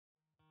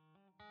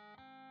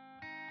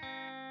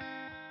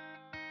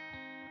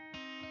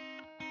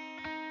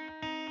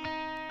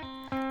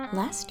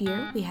Last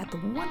year, we had the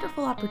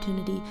wonderful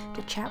opportunity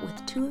to chat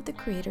with two of the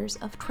creators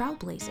of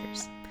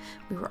Trowelblazers.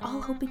 We were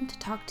all hoping to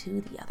talk to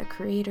the other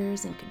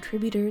creators and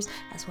contributors,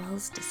 as well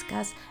as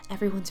discuss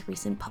everyone's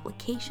recent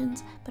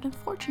publications, but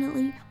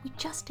unfortunately, we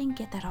just didn't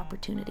get that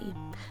opportunity.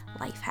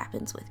 Life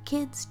happens with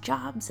kids,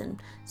 jobs, and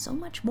so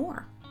much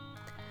more.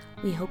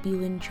 We hope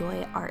you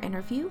enjoy our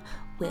interview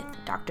with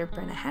Dr.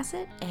 Brenna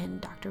Hassett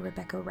and Dr.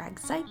 Wragg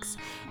Sykes,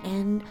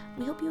 and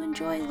we hope you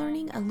enjoy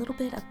learning a little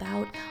bit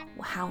about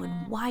how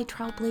and why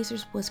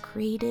Trowelblazers was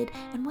created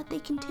and what they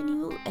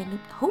continue and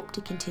hope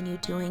to continue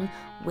doing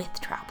with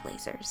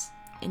Trowelblazers.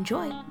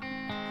 Enjoy!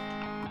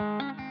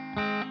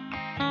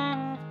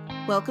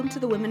 Welcome to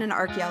the Women in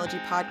Archaeology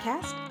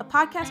podcast, a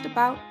podcast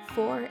about,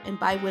 for, and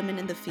by women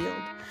in the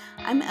field.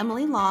 I'm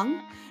Emily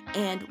Long,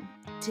 and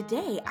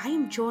today I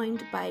am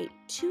joined by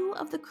two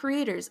of the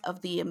creators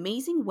of the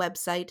amazing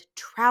website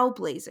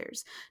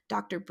Trowelblazers,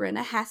 Dr.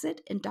 Brenna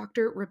Hassett and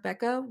Dr.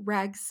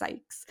 Wragg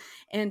Sykes.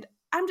 And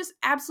I'm just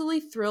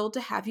absolutely thrilled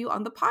to have you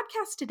on the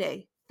podcast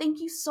today. Thank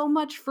you so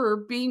much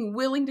for being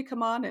willing to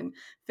come on and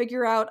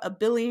figure out a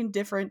billion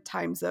different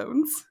time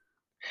zones.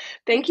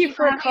 Thank you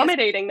for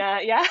accommodating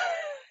that. Yeah.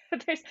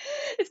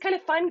 It's kind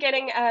of fun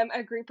getting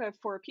a group of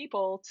 4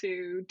 people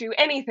to do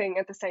anything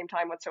at the same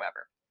time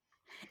whatsoever.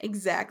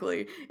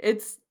 Exactly.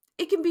 It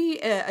can be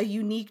a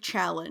unique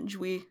challenge.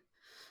 We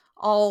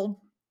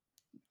all,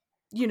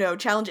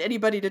 challenge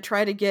anybody to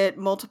try to get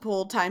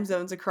multiple time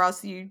zones across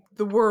the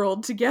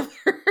world together.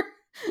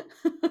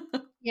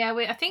 Yeah,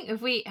 I think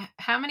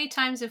how many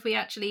times have we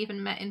actually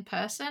even met in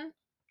person?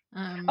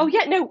 Oh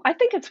yeah, no, I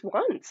think it's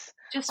once.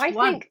 Just I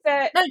once. think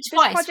that no,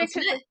 twice, project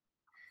wasn't it?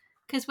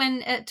 Because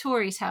when at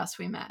Tori's house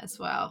we met as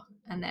well,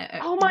 and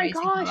oh my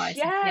gosh,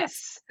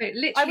 yes. So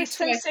I was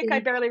so sick I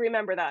barely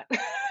remember that.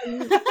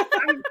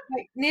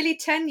 Like nearly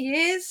 10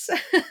 years.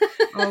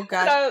 Oh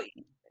gosh. So,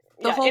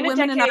 the whole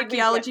Women in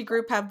Archaeology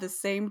group have the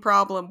same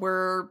problem.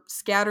 We're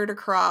scattered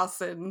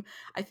across, and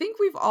I think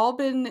we've all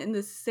been in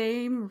the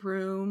same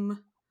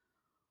room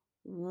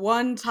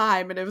one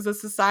time, and it was a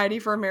Society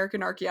for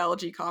American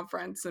Archaeology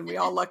conference, and we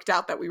all lucked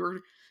out that we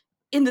were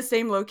in the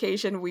same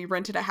location. We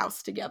rented a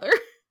house together.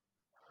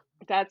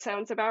 That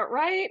sounds about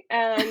right.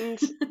 And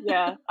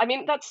yeah, I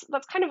mean, that's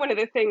kind of one of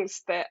the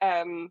things that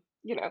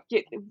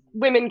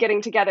women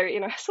getting together,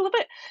 it's a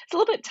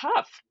little bit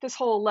tough, this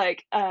whole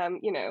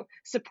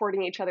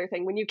supporting each other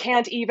thing when you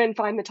can't even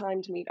find the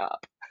time to meet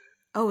up.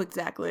 Oh,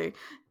 exactly.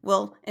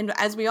 Well, and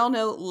as we all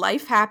know,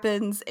 life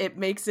happens. It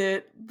makes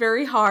it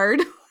very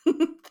hard.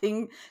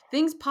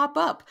 Things pop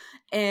up,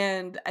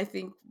 and I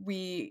think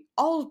we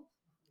all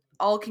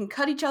can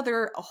cut each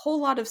other a whole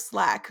lot of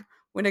slack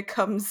when it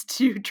comes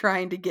to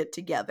trying to get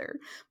together.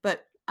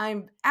 But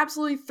I'm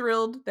absolutely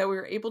thrilled that we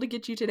were able to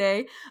get you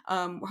today.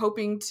 We're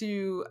hoping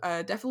to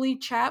definitely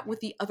chat with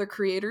the other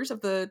creators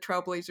of the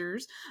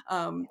Trowelblazers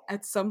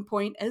at some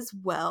point as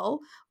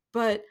well.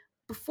 But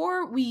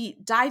before we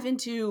dive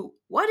into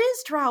what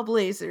is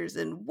Trowelblazers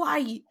and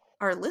why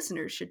our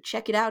listeners should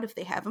check it out if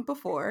they haven't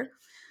before,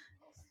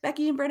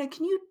 Becky and Brenna,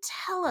 can you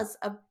tell us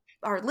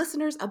our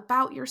listeners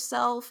about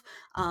yourself,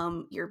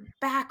 your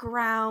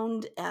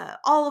background,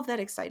 all of that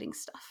exciting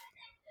stuff?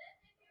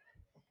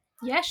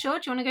 Yeah, sure.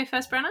 Do you want to go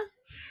first, Brenna?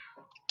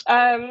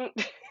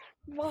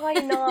 Why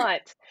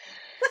not?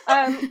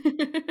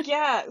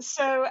 Yeah,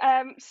 so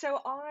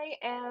I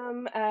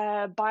am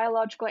a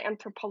biological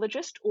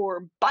anthropologist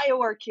or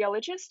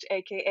bioarchaeologist,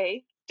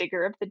 aka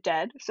digger of the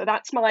dead. So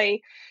that's my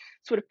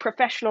sort of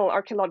professional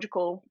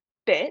archaeological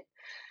bit.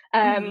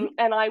 And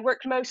I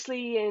worked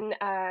mostly in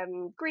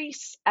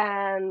Greece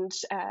and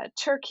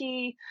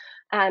Turkey,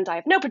 and I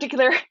have no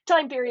particular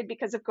time period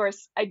because, of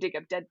course, I dig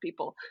up dead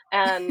people.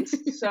 And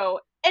so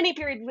any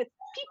period with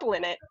people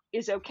in it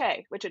is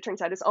okay, which it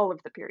turns out is all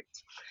of the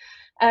periods.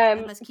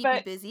 That must keep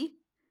you busy.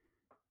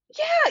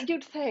 Yeah,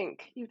 you'd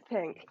think.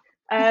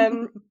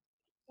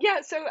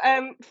 Yeah, so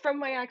from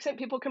my accent,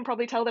 people can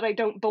probably tell that I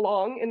don't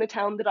belong in the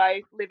town that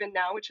I live in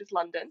now, which is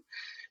London.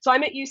 So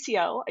I'm at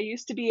UCL. I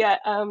used to be at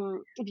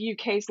the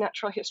UK's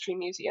Natural History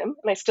Museum,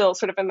 and I still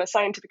sort of am a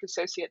scientific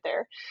associate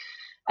there.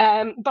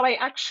 But I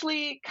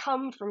actually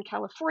come from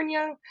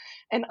California,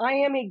 and I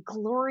am a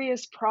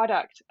glorious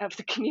product of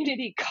the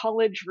community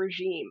college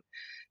regime.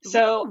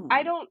 So Ooh.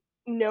 I don't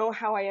know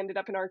how I ended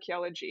up in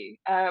archaeology.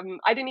 I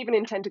didn't even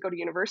intend to go to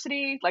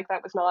university. Like,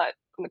 that was not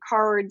on the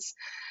cards.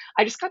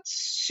 I just got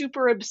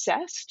super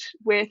obsessed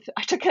with,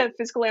 I took a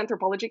physical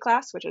anthropology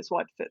class, which is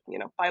what,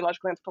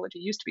 biological anthropology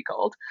used to be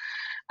called.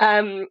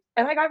 And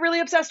I got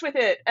really obsessed with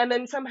it. And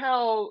then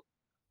somehow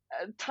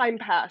time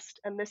passed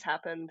and this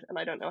happened, and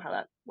I don't know how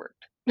that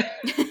worked.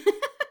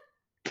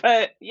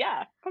 But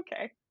yeah,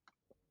 okay.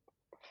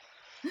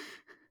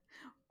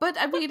 But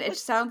I mean, it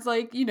sounds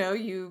like,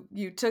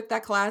 you took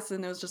that class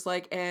and it was just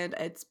like, and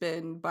it's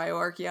been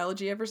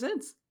bioarchaeology ever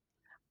since.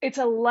 It's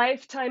a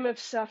lifetime of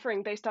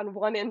suffering based on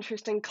one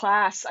interesting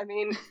class. I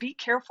mean, be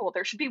careful.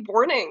 There should be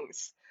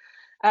warnings.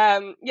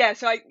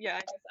 So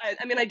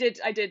I mean, I did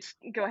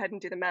go ahead and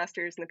do the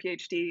master's and the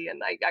PhD,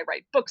 and I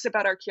write books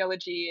about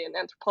archaeology and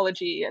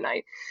anthropology, and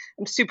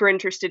I'm super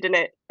interested in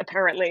it,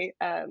 apparently.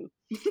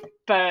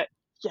 But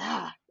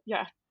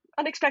yeah,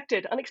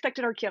 unexpected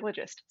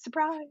archaeologist,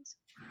 surprise.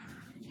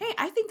 Hey,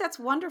 I think that's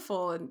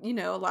wonderful. And,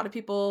 a lot of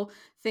people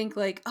think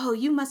like, oh,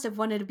 you must have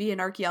wanted to be an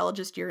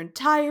archaeologist your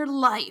entire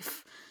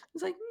life.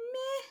 It's like,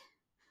 meh,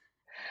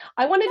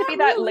 I wanted to be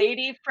not that really.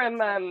 lady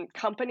from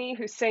Company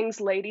who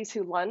sings "Ladies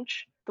Who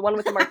Lunch," the one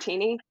with the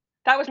martini.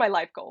 That was my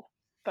life goal,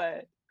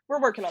 but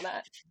we're working on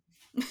that.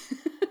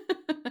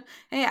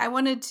 Hey, I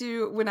wanted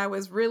to, when I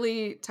was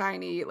really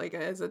tiny, like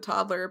as a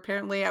toddler,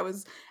 apparently I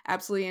was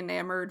absolutely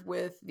enamored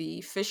with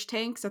the fish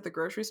tanks at the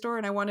grocery store,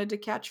 and I wanted to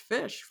catch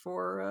fish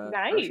for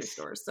grocery Nice.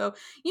 stores. So,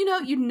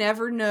 you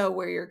never know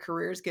where your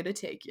career is going to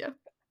take you.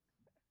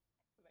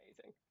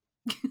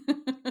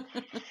 Amazing.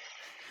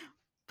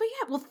 But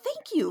yeah, well,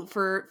 thank you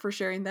for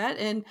sharing that.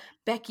 And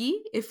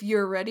Becky, if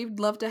you're ready, we'd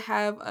love to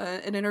have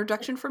an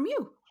introduction from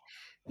you.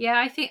 Yeah,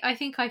 I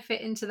think I fit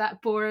into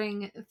that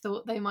boring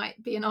thought they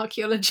might be an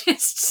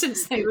archaeologist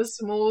since they were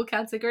small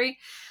category.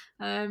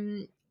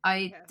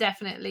 I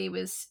definitely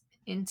was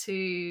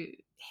into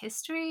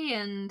history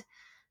and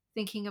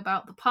thinking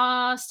about the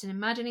past and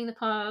imagining the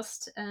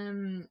past.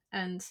 And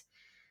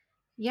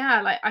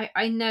yeah, like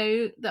I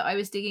know that I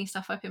was digging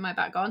stuff up in my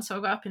back garden. So I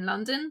grew up in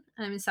London,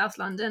 in South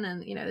London,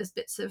 and there's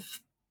bits of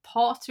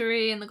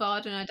pottery in the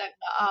garden. I dug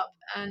that up,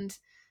 and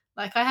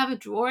like I have a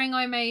drawing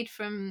I made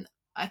from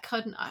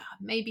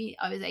maybe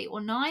I was 8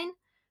 or 9,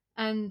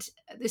 and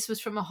this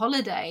was from a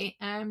holiday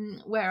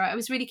where I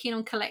was really keen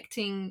on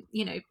collecting,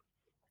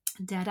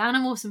 dead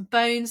animals and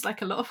bones,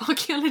 like a lot of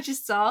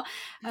archaeologists are.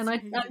 And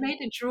I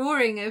made a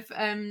drawing of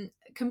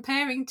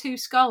comparing two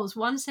skulls.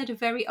 One said a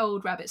very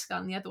old rabbit skull,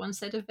 and the other one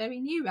said a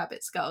very new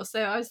rabbit skull.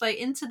 So I was like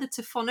into the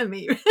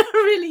taphonomy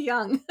really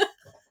young.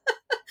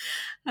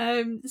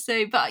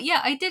 But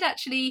yeah, I did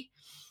actually.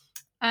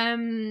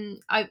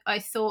 I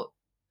thought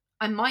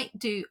I might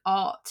do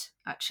art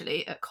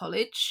actually at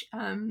college,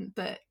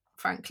 but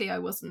frankly, I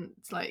wasn't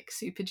like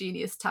super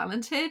genius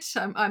talented.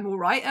 I'm all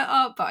right at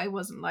art, but I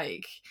wasn't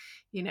like,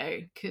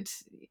 could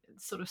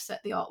sort of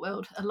set the art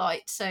world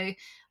alight. So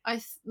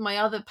my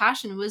other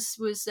passion was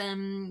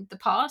the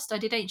past. I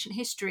did ancient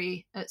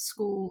history at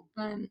school,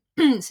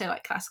 so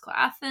like classical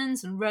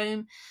Athens and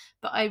Rome,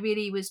 but I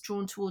really was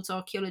drawn towards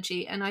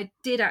archaeology, and I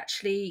did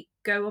actually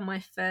go on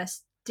my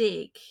first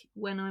dig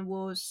when I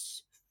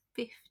was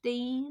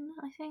 15,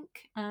 I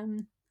think.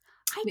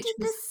 I Which did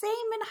the was same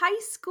in high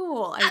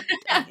school.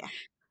 Yeah.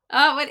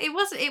 oh, well,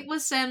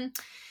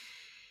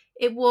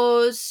 it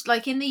was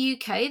like in the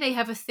UK they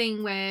have a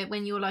thing where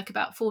when you're like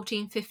about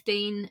 14,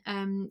 15,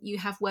 you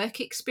have work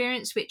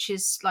experience, which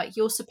is like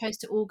you're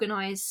supposed to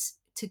organize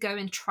to go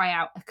and try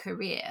out a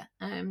career.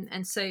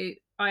 And so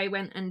I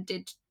went and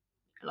did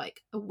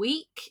like a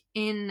week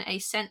in a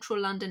central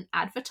London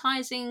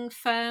advertising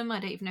firm.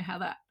 I don't even know how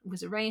that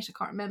was arranged. I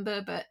can't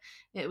remember, but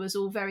it was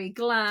all very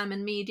glam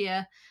and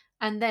media.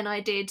 And then I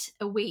did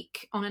a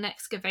week on an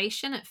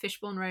excavation at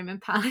Fishbourne Roman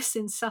Palace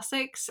in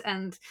Sussex,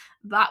 and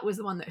that was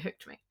the one that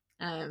hooked me.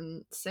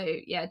 So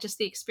yeah, just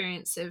the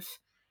experience of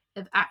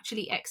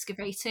actually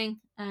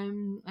excavating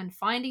and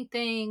finding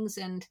things,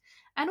 and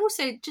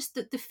also just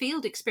the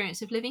field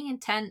experience of living in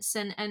tents,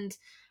 and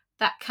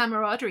that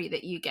camaraderie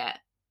that you get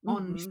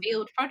on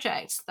field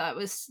projects. That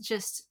was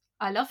just,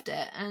 I loved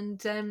it.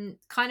 And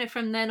kind of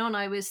from then on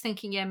I was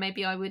thinking, yeah,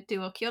 maybe I would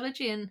do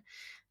archaeology. And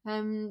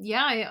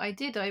I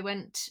did. I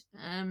went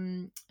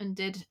and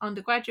did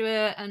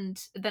undergraduate,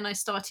 and then I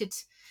started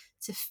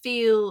to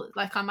feel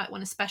like I might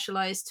want to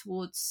specialize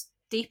towards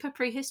deeper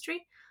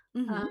prehistory.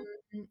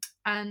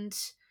 And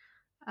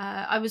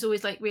I was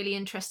always like really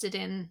interested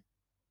in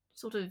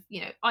sort of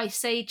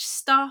ice age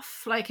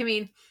stuff. Like, I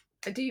mean,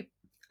 I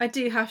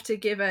do have to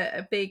give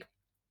a big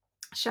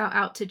shout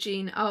out to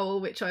Jean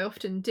Owl, which I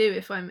often do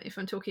if I'm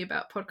talking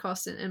about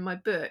podcasts in my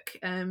book.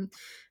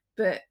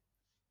 But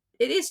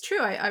it is true.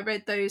 I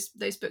read those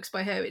books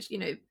by her, which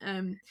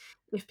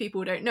if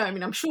people don't know, I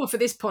mean, I'm sure for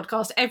this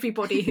podcast,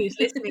 everybody who's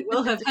listening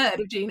will have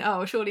heard of Jean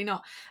Owl. Surely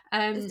not.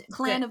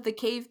 Clan of the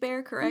Cave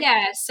Bear, correct?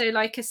 Yeah, so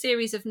like a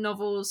series of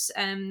novels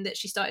that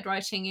she started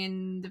writing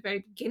in the very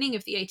beginning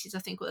of the 80s, I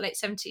think, or the late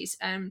 70s.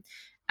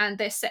 And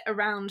they're set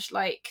around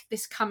like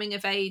this coming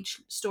of age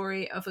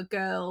story of a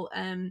girl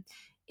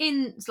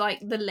in like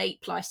the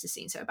late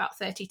Pleistocene, so about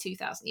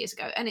 32,000 years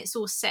ago. And it's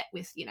all set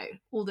with,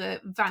 all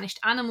the vanished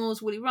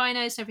animals, woolly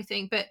rhinos and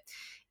everything. But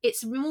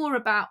it's more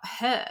about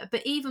her.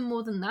 But even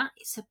more than that,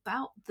 it's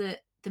about the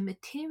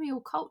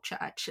material culture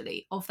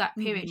actually of that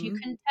period. You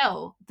can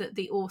tell that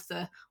the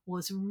author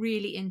was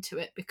really into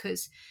it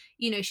because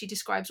she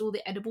describes all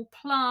the edible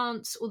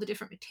plants, all the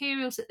different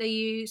materials that they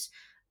use.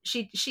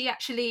 She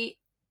actually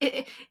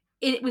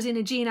it was in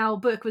a Jean Owl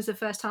book was the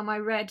first time I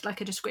read like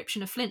a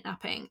description of flint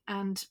knapping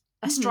and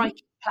a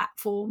striking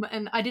platform,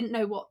 and I didn't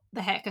know what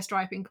the heck a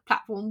striking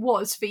platform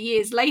was for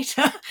years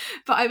later,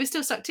 but I was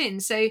still sucked in.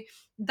 So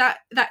that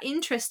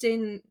interest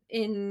in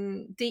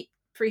deep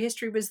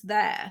prehistory was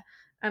there,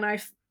 and I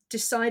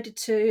decided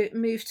to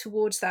move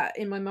towards that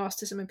in my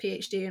master's and my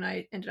PhD, and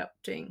I ended up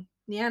doing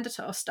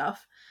Neanderthal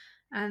stuff.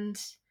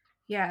 And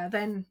yeah,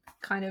 then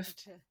kind of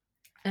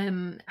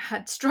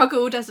had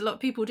struggled, as a lot of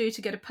people do,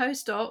 to get a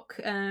postdoc.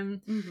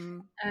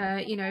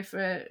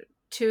 For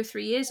 2 or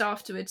 3 years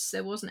afterwards,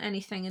 there wasn't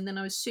anything, and then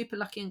I was super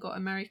lucky and got a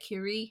Marie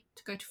Curie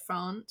to go to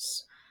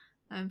France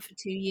for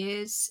 2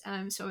 years.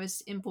 So I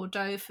was in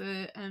Bordeaux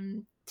for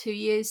 2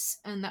 years,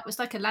 and that was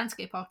like a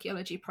landscape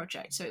archaeology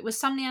project. So it was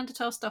some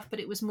Neanderthal stuff,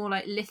 but it was more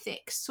like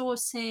lithic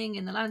sourcing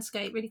in the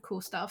landscape, really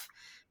cool stuff.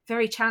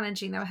 Very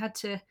challenging though.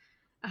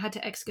 I had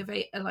to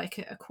excavate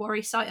a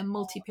quarry site, a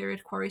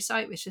multi-period quarry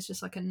site, which is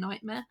just like a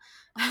nightmare.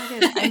 Oh my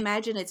goodness! I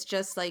imagine it's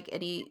just like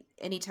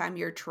anytime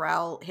your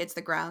trowel hits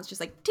the ground, it's just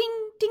like ting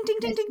ting ting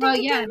ting ting Well,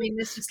 ting. yeah, ting. I mean,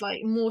 there's just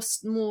like more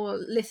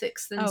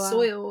lithics than Oh, wow.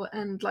 soil,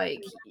 and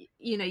like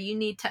you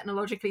need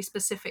technologically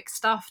specific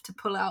stuff to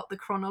pull out the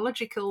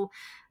chronological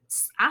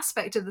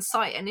aspect of the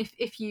site. And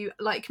if you,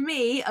 like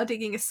me, are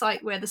digging a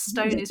site where the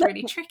stone is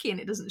really tricky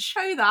and it doesn't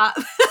show that,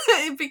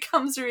 it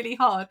becomes really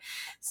hard.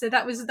 So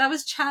that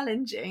was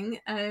challenging.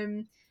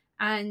 And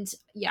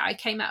yeah, I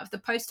came out of the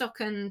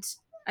postdoc, and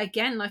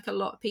again, like a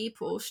lot of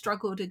people,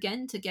 struggled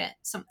again to get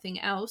something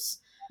else.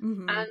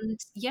 And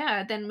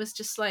yeah, then was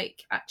just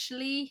like,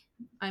 actually,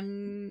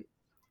 I'm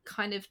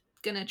kind of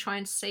gonna try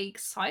and stay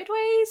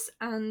sideways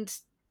and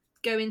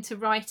go into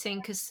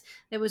writing, because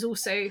there was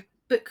also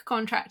book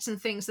contracts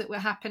and things that were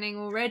happening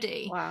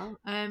already. Wow.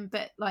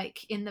 But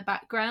like in the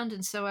background,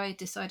 and so I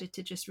decided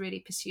to just really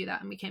pursue that,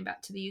 and we came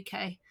back to the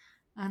UK,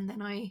 and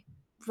then I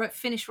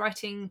finished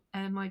writing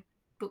my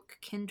book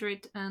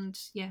Kindred, and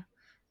yeah,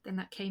 then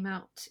that came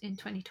out in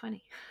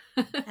 2020.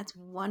 That's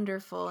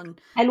wonderful, and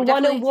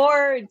won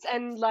awards,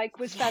 and like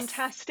was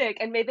fantastic,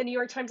 and made the New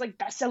York Times like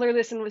bestseller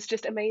list, and was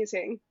just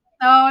amazing.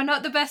 Oh,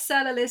 not the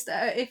bestseller list,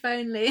 if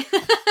only.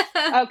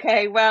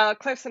 Okay, well,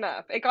 close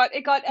enough. It got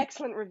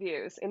excellent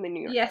reviews in the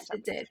New York Times. Yes,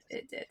 it did.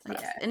 It did. Yes.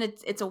 Yeah. And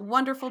it's a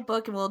wonderful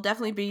book, and we'll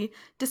definitely be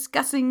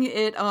discussing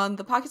it on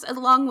the podcast,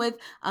 along with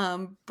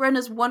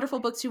Brenna's wonderful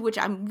books too, which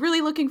I'm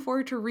really looking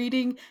forward to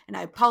reading. And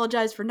I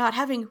apologize for not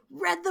having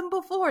read them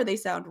before. They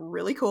sound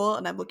really cool,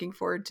 and I'm looking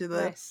forward to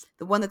the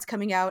one that's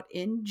coming out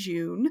in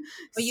June.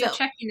 Well, you're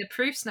checking the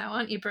proofs now,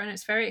 aren't you, Brenna?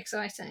 It's very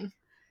exciting.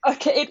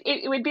 Okay,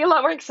 it would be a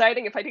lot more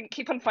exciting if I didn't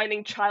keep on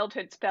finding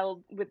childhood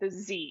spelled with a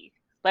Z.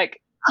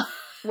 Like,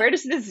 where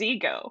does the Z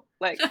go?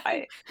 Like,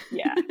 So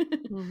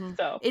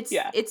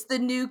it's the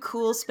new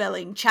cool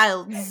spelling,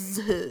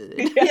 childhood.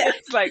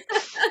 It's like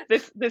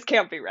this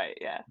can't be right.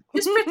 Yeah,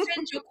 just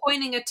pretend you're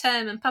coining a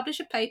term and publish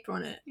a paper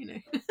on it.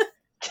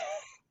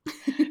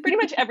 Pretty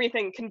much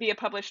everything can be a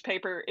published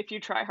paper if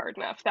you try hard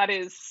enough. That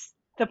is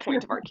the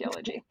point of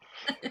archaeology.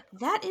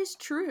 That is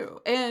true.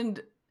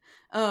 And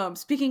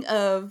speaking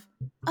of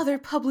other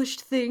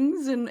published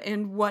things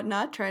and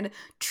whatnot, trying to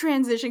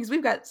transition, because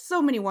we've got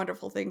so many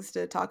wonderful things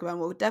to talk about, and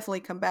we'll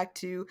definitely come back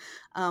to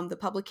the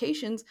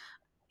publications,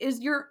 is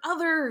your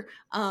other,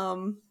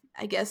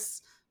 I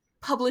guess,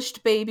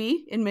 published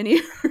baby in many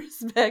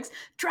respects,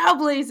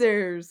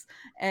 Trowelblazers.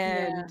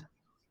 And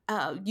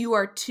you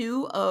are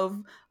 2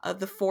 of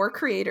the 4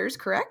 creators,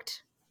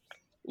 correct?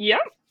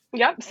 Yep.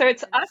 So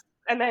it's us,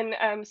 and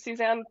then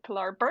Suzanne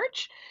Pilar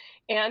Birch,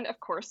 and of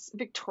course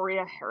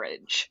Victoria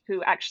Herridge,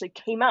 who actually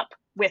came up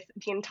with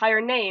the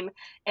entire name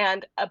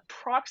and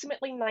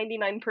approximately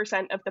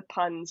 99% of the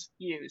puns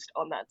used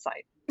on that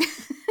site.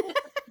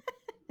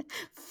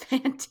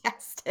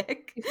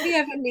 Fantastic. If we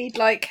ever need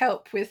like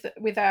help with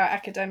our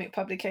academic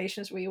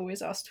publications, we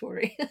always ask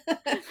Tori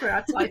for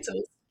our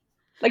titles.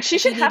 Like, she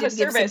should have a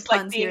service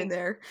like here and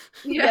there.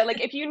 Yeah, like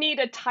if you need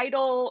a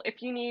title,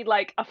 if you need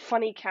like a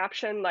funny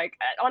caption, like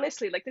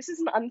honestly, like this is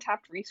an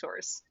untapped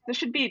resource.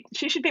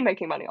 She should be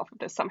making money off of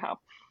this somehow.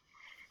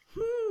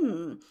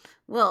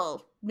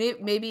 Well,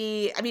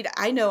 maybe, I mean,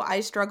 I know I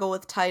struggle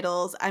with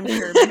titles. I'm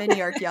sure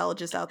many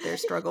archaeologists out there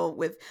struggle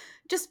with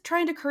just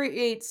trying to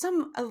create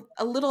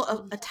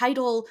a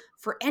title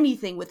for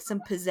anything with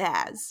some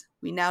pizzazz.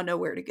 We now know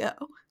where to go.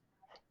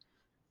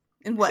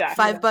 And what,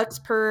 exactly.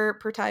 $5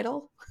 per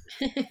title?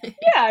 Yeah,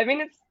 I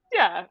mean,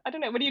 I don't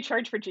know. What do you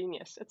charge for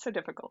Genius? It's so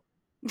difficult.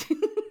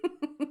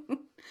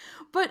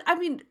 But I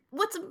mean,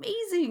 what's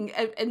amazing,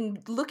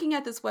 and looking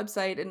at this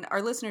website, and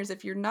our listeners,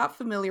 if you're not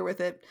familiar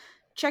with it,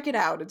 check it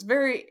out. It's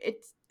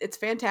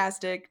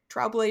fantastic.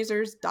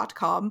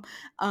 Trowelblazers.com.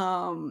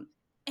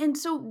 And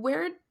so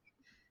where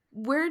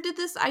did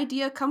this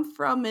idea come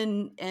from,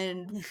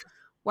 and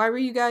why were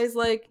you guys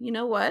like, you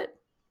know what?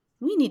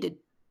 We need to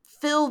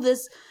fill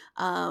this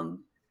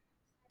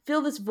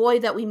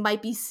void that we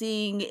might be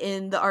seeing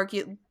in the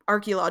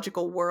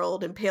archaeological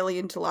world and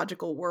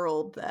paleontological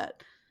world,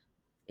 that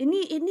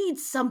it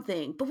needs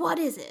something, but what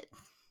is it?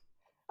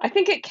 I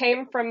think it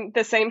came from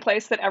the same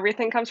place that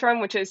everything comes from,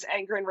 which is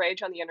anger and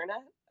rage on the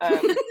internet.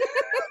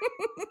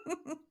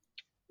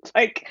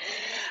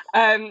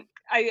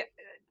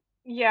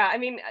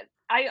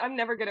 I'm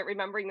never good at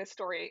remembering this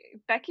story.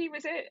 Becky,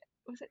 was it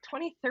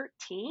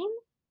 2013?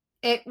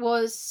 It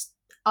was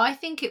I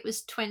think it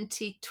was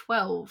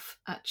 2012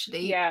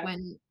 actually Yeah.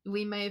 when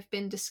we may have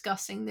been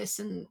discussing this,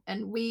 and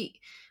we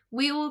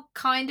all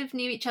kind of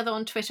knew each other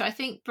on Twitter. I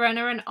think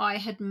Brenna and I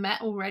had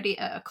met already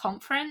at a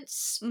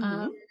conference.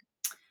 Mm-hmm.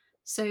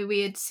 So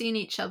we had seen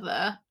each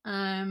other.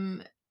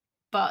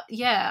 But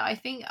yeah, I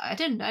think, I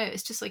don't know,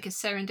 it's just like a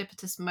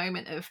serendipitous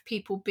moment of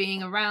people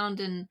being around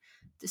and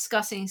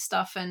discussing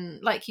stuff.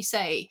 And like you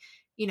say,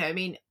 I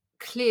mean,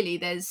 clearly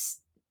there's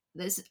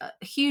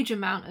a huge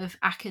amount of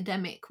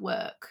academic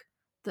work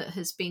that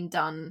has been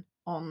done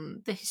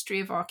on the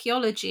history of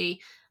archaeology,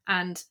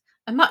 and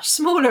a much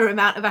smaller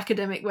amount of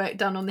academic work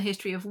done on the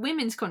history of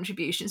women's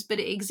contributions,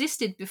 but it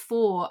existed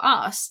before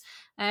us.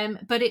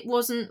 But it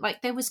wasn't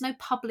like there was no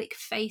public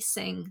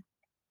facing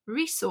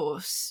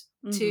resource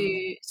Mm-hmm.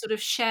 to sort of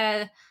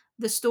share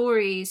the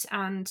stories,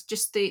 and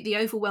just the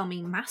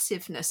overwhelming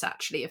massiveness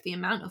actually of the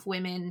amount of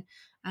women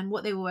and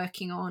what they were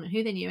working on and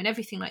who they knew and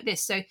everything like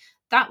this. So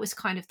that was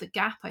kind of the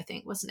gap, I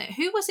think, wasn't it?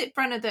 Who was it,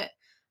 Brenna,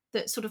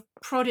 that sort of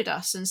prodded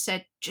us and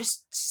said,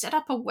 just set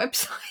up a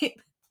website?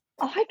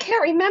 Oh, I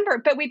can't remember,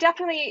 but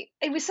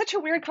it was such a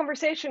weird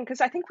conversation because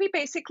I think we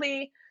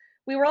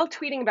were all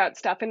tweeting about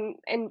stuff,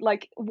 and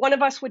like one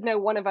of us would know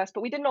one of us,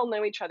 but we didn't all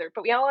know each other.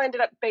 But we all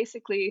ended up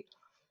basically,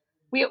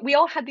 we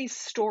all had these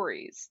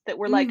stories that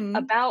were like Mm-hmm.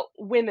 about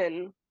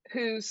women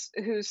whose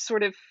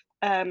sort of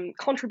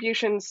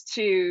contributions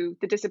to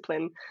the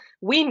discipline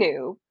we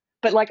knew,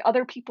 but like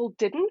other people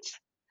didn't.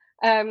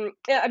 Yeah,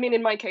 I mean,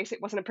 in my case,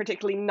 it wasn't a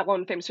particularly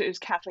non-famous. It was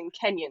Kathleen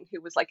Kenyon, who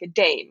was like a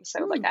dame.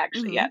 So, like,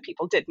 actually, Mm-hmm. yeah,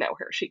 people did know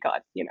her. She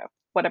got,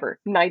 whatever,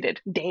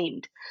 knighted,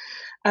 damed.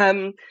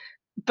 Um,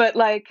 but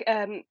like,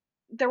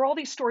 there were all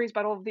these stories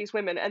about all of these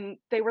women, and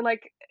we were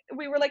like,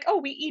 oh,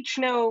 we each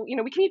know,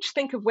 we can each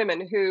think of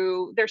women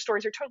who their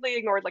stories are totally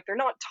ignored, like they're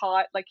not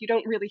taught, like you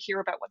don't really hear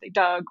about what they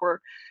dug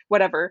or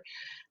whatever.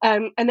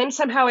 And then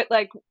somehow it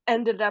like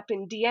ended up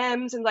in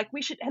DMs, and like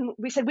we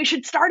said we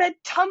should start a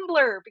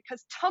Tumblr,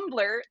 because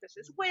Tumblr, this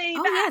is way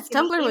Oh back yes,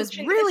 in the Tumblr was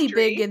ancient really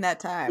big history. in that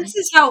time. This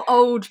is how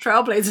old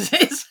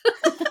Trailblazers is.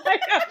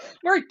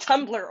 We're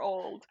Tumblr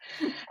old.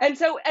 And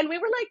we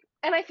were like,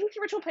 and I think the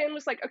original plan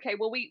was like, okay,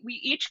 well, we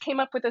each came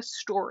up with a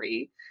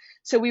story.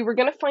 So we were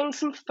going to find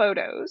some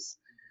photos,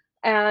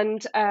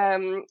 and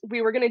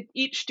we were going to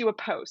each do a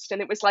post.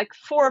 And it was like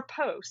 4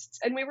 posts.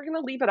 And we were going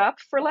to leave it up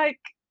for like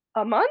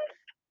a month.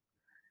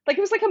 Like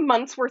it was like a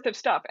month's worth of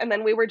stuff. And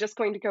then we were just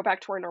going to go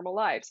back to our normal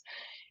lives.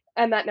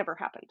 And that never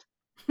happened.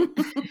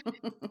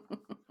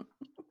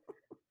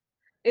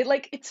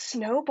 It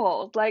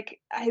snowballed. Like,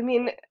 I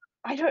mean,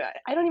 I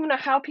don't even know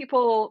how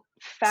people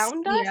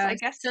found us. Yeah, I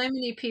guess so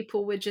many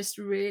people were just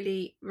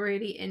really,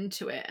 really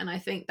into it, and I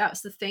think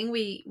that's the thing.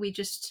 We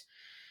just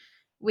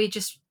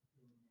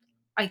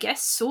I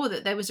guess saw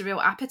that there was a real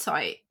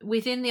appetite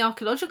within the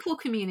archaeological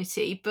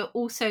community, but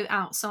also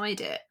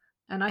outside it.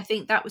 And I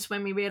think that was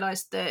when we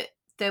realized that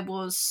there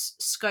was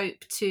scope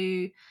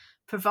to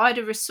provide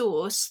a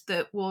resource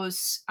that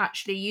was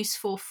actually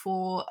useful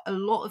for a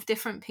lot of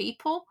different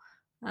people.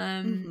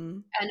 Mm-hmm.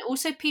 And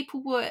also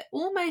people were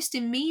almost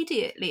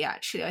immediately,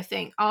 actually, I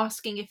think,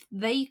 asking if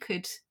they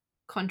could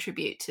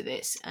contribute to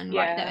this and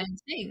write their yeah. own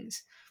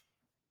things.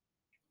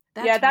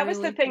 Yeah, That's that was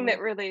the really thing that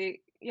cool.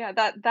 really, yeah,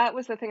 that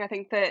was the thing I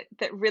think that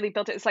really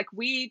built it. It's like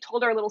we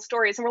told our little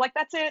stories and we're like,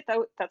 that's it.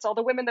 That's all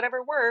the women that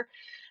ever were.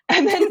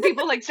 And then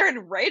people like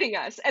started writing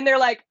us, and they're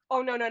like,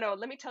 oh no, no, no,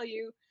 let me tell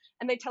you.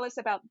 And they tell us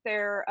about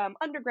their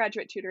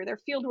undergraduate tutor, their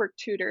fieldwork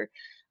tutor,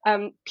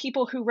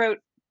 people who wrote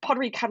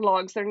pottery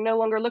catalogs that are no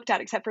longer looked at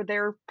except for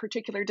their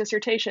particular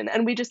dissertation.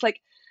 And we just like,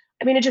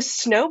 I mean, it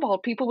just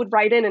snowballed. People would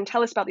write in and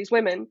tell us about these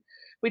women.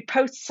 We'd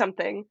post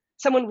something,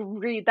 someone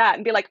would read that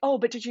and be like, oh,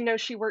 but did you know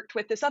she worked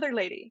with this other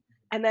lady?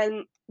 And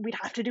then we'd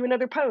have to do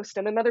another post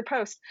and another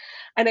post.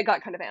 And it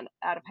got kind of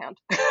out of hand.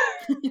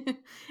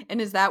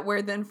 And is that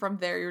where then from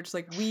there you're just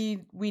like,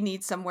 we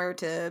need somewhere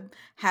to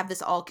have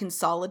this all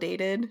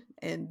consolidated,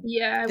 and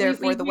Yeah,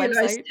 therefore we the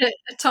realized website?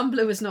 that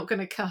Tumblr was not going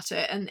to cut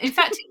it, and in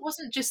fact, it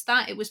wasn't just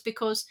that. It was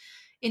because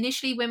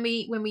initially, when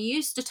we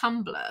used a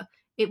Tumblr,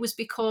 it was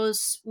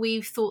because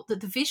we thought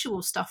that the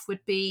visual stuff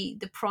would be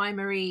the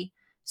primary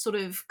sort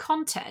of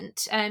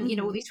content, and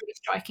all Mm-hmm. these really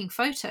striking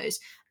photos,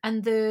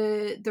 and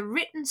the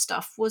written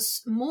stuff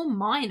was more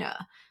minor.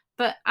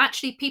 But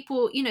actually,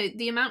 people,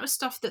 the amount of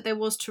stuff that there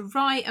was to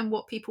write and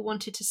what people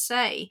wanted to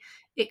say,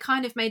 it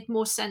kind of made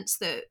more sense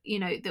that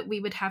that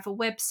we would have a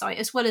website,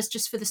 as well as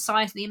just for the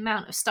size and the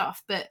amount of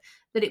stuff, but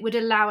that it would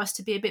allow us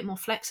to be a bit more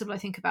flexible, I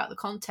think, about the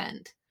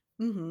content.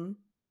 Mm-hmm.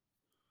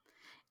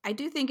 I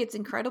do think it's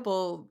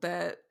incredible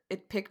that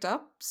it picked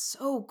up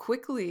so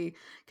quickly,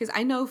 because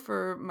I know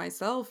for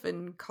myself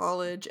in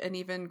college and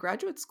even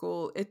graduate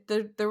school,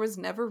 there was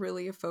never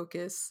really a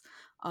focus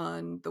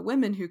on the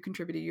women who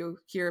contributed. You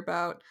hear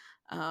about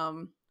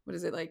what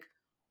is it, like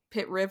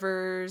Pitt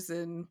Rivers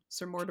and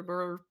Sir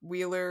Mortimer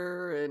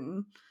Wheeler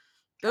and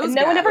And those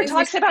no one ever guys. Mrs.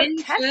 talks about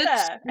Binford.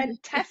 Tessa.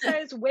 And Tessa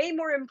is way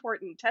more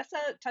important. Tessa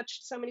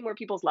touched so many more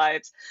people's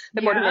lives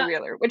than Mortimer Yeah.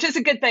 Wheeler, which is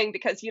a good thing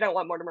because you don't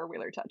want Mortimer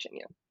Wheeler touching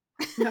you.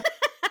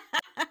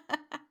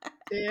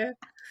 dear.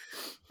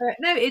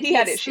 No, He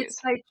had it's issues.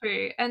 so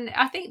true. And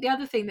I think the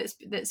other thing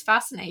that's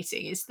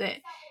fascinating is that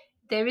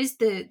there is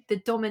the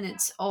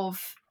dominance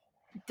of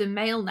the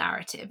male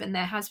narrative, and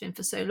there has been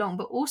for so long,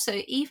 but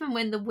also even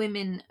when the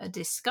women are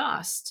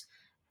discussed,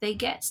 they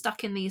get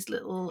stuck in these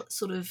little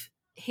sort of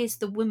here's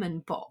the woman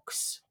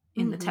box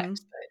in the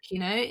textbook.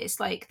 It's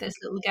like there's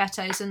little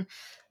ghettos, and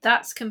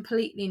that's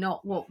completely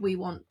not what we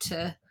want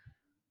to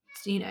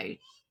continue.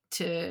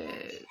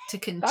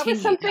 That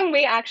was something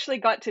we actually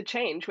got to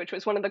change, which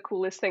was one of the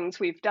coolest things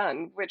we've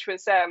done, which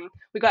was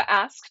we got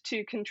asked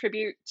to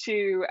contribute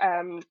to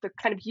the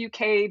kind of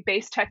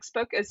UK-based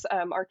textbook as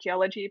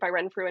Archaeology by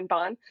Renfrew and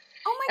Bond.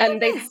 Oh my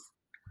and goodness.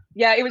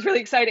 Yeah, it was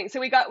really exciting. So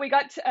we got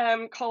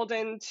called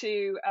in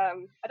to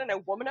I don't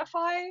know,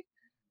 womanify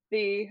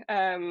the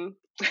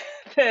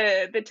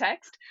the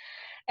text.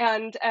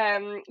 And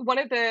one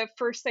of the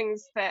first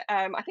things that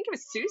I think it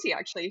was Susie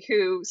actually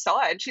who saw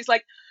it, she's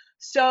like,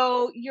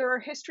 so your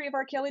history of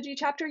archaeology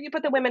chapter, you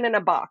put the women in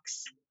a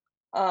box.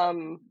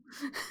 Yeah.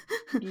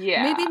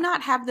 Maybe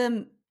not have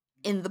them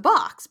in the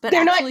box, but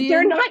they're actually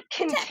not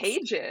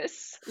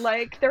contagious.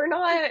 Like they're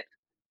not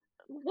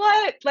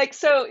what? Like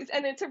so,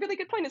 and it's a really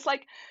good point. It's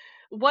like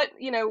what,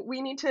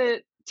 we need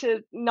to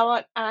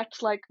not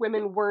act like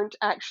women weren't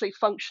actually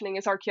functioning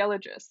as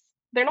archaeologists.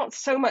 They're not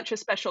so much a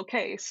special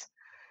case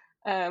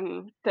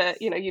that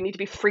you need to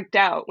be freaked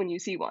out when you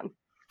see one.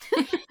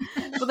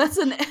 Well, that's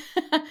an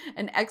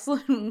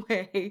excellent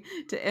way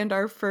to end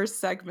our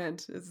first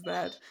segment, is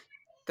that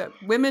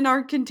women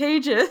aren't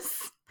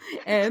contagious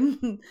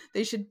and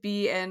they should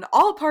be in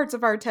all parts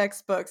of our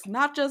textbooks,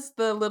 not just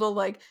the little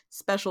like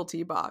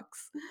specialty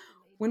box.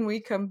 When we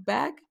come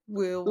back,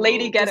 we'll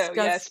Lady Ghetto,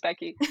 discuss... yes,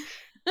 Becky.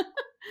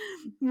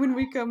 When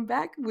we come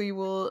back, we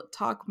will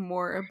talk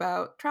more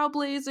about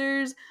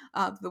Trowelblazers,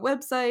 the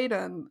website,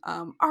 and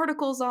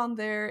articles on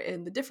there,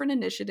 and the different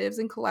initiatives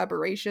and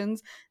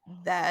collaborations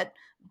that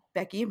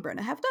Becky and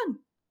Brenna have done.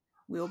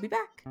 We'll be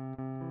back.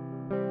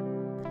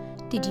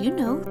 Did you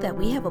know that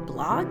we have a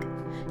blog?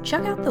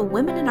 Check out the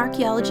Women in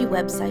Archaeology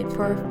website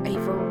for a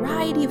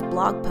variety of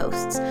blog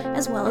posts,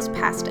 as well as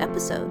past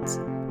episodes.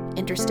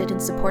 Interested in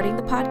supporting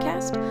the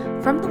podcast?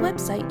 From the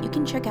website, you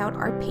can check out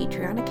our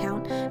Patreon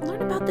account and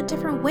learn about the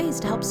different ways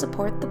to help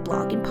support the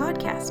blog and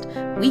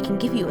podcast. We can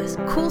give you a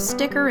cool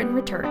sticker in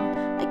return.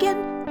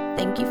 Again,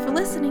 thank you for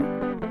listening.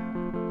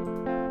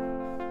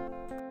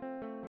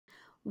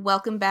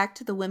 Welcome back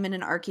to the Women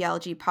in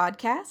Archaeology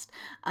podcast.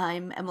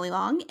 I'm Emily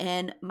Long,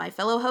 and my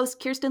fellow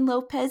host Kirsten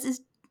Lopez is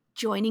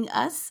joining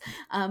us,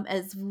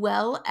 as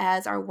well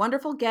as our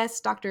wonderful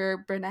guests,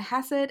 Dr. Brenna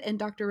Hassett and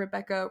Dr.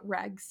 Rebecca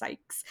Wragg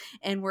Sykes.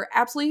 And we're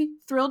absolutely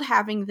thrilled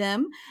having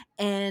them.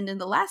 And in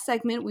the last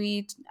segment,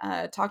 we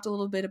talked a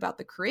little bit about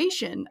the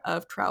creation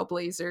of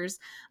Trowelblazers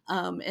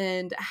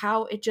and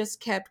how it just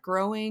kept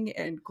growing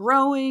and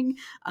growing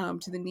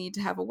to the need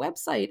to have a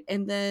website.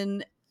 And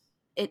then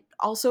it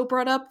also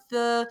brought up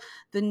the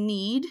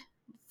need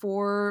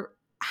for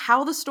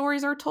how the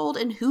stories are told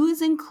and who is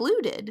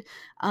included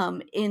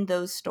in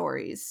those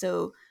stories.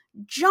 So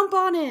jump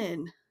on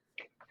in.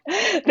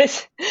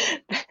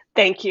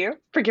 Thank you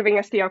for giving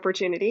us the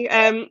opportunity.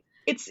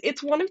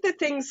 It's one of the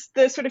things,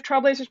 the sort of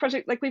Trailblazers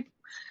project, like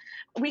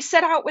we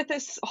set out with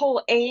this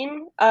whole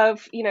aim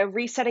of,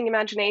 resetting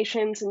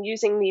imaginations and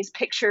using these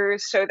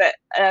pictures so that,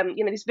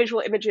 these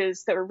visual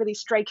images that were really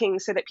striking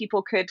so that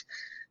people could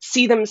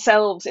see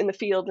themselves in the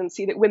field and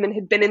see that women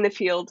had been in the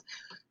field.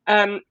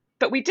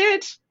 But we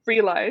did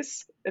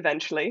realize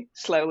eventually,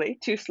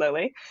 too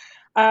slowly,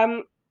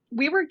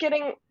 we were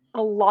getting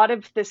a lot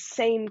of the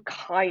same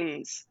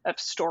kinds of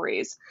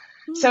stories.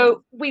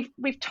 So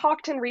we've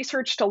talked and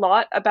researched a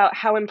lot about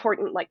how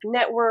important like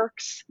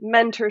networks,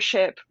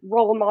 mentorship,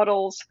 role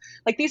models,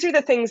 like these are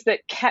the things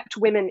that kept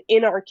women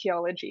in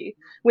archaeology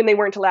when they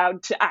weren't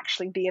allowed to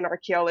actually be in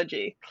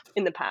archaeology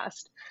in the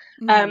past.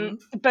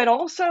 But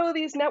also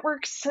these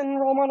networks and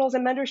role models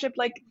and mentorship,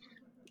 like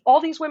all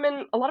these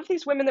women, a lot of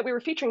these women that we were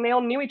featuring, they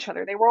all knew each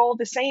other. They were all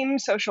the same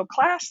social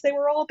class. They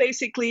were all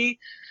basically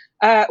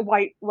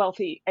white,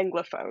 wealthy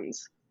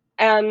Anglophones.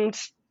 And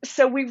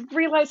so we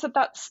realized that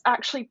that's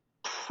actually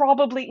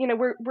probably,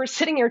 we're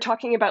sitting here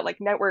talking about like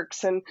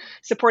networks and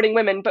supporting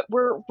women, but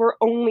we're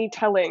only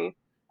telling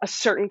a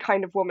certain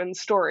kind of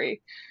woman's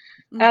story.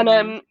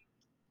 And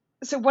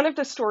so one of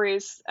the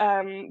stories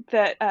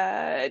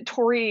that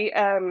Tori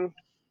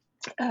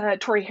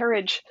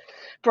Herridge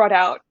brought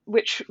out,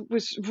 which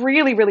was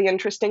really, really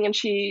interesting, and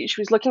she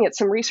was looking at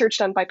some research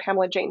done by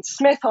Pamela Jane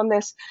Smith on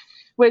this,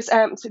 was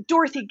so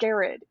Dorothy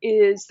Garrett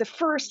is the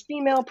first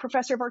female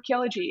professor of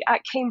archaeology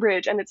at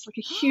Cambridge, and it's like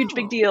a huge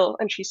big deal,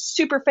 and she's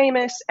super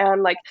famous,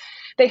 and like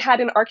they had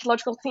an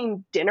archaeological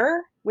themed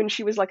dinner when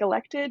she was like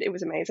elected. It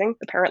was amazing.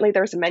 Apparently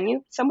there's a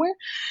menu somewhere.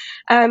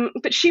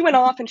 But she went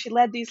off and she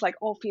led these like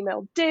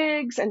all-female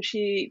digs, and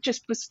she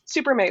just was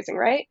super amazing,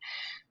 right?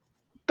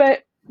 But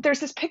there's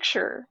this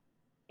picture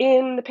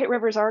in the Pitt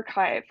Rivers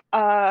archive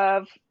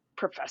of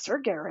Professor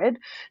Garrett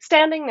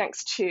standing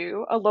next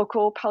to a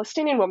local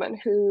Palestinian woman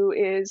who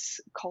is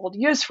called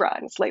Yusra,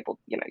 and it's labeled,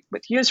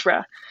 with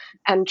Yusra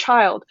and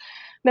child.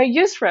 Now,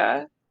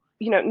 Yusra,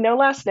 no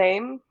last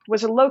name,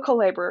 was a local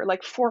laborer,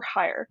 like for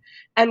hire,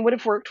 and would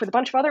have worked with a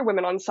bunch of other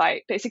women on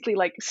site, basically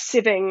like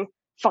sieving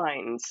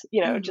fines,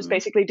 just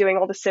basically doing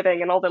all the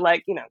sieving and all the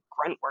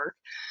grunt work.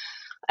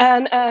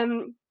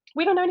 And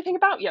we don't know anything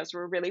about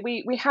Yusra, really.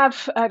 We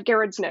have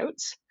Garrett's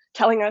notes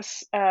telling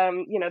us,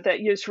 that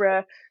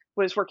Yusra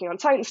was working on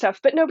site and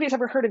stuff, but nobody's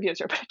ever heard of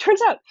Yusra. But it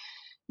turns out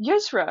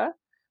Yusra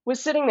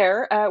was sitting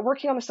there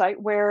working on the site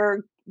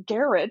where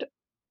Garrett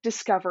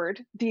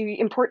discovered the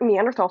important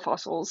Neanderthal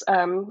fossils,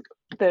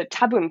 the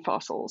tabun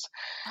fossils.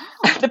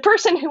 Oh. The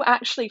person who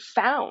actually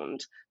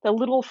found the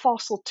little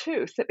fossil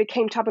tooth that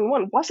became tabun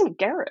 1 wasn't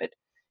Garrett.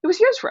 It was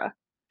Yusra.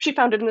 She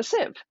found it in a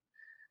sieve.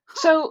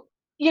 So,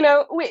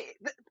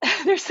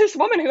 there's this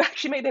woman who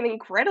actually made an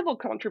incredible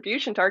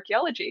contribution to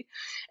archaeology.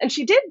 And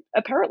she did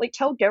apparently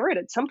tell Garrett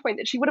at some point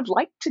that she would have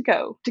liked to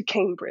go to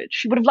Cambridge.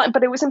 She would have liked,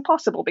 but it was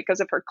impossible because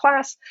of her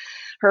class,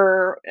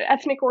 her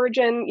ethnic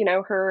origin,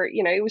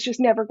 it was just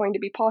never going to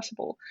be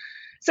possible.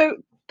 So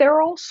there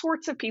are all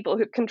sorts of people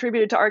who've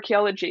contributed to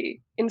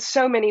archaeology in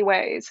so many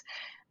ways.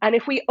 And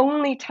if we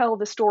only tell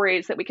the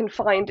stories that we can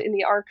find in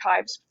the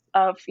archives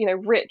of,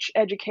 rich,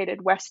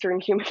 educated Western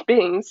human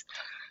beings,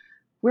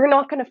 we're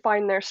not going to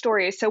find their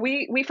stories. So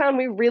we found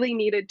we really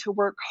needed to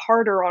work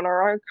harder on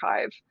our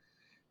archive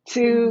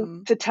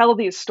to tell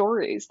these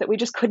stories, that we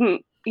just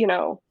couldn't,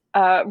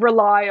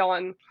 rely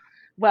on,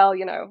 well,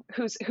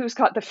 who's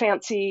got the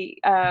fancy,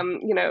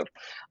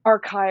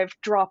 archive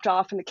dropped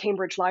off in the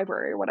Cambridge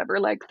Library or whatever.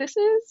 Like, this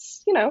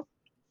is,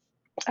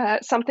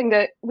 something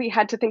that we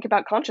had to think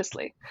about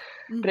consciously,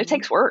 but it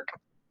takes work.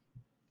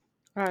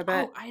 I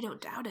bet. Oh, I don't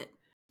doubt it.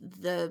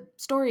 The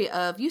story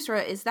of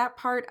Yusra, is that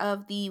part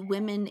of the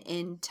Women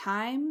in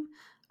Time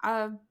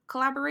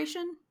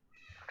collaboration?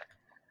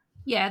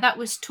 Yeah, that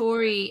was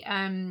Tori.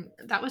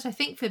 That was, I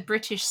think, for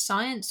British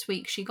Science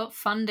Week. She got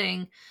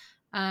funding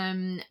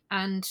and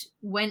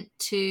went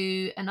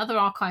to another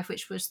archive,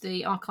 which was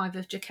the archive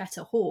of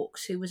Jacquetta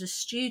Hawkes, who was a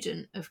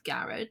student of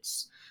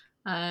Garrett's.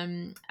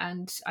 And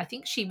I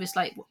think she was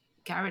like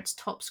Garrett's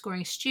top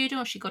scoring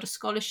student, or she got a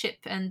scholarship,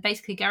 and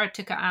basically Garrett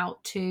took her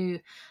out to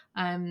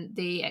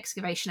the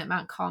excavation at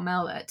Mount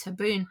Carmel at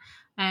Tabun.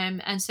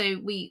 And so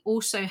we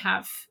also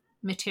have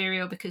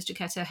material because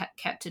Jacquetta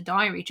kept a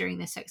diary during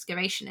this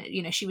excavation.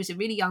 She was a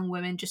really young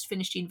woman, just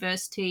finished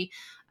university,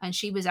 and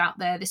she was out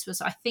there. This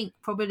was, I think,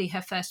 probably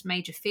her first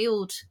major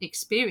field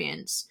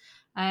experience.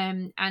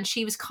 And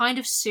she was kind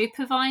of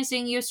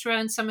supervising Yusra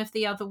and some of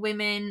the other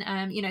women.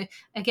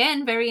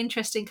 Again, very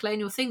interesting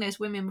colonial thing. Those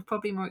women were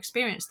probably more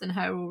experienced than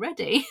her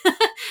already.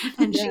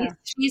 And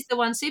she's the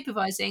one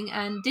supervising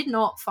and did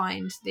not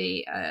find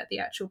the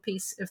actual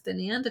piece of the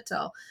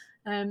Neanderthal.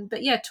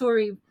 But yeah,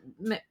 Tori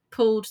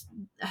pulled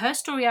her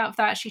story out of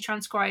that. She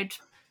transcribed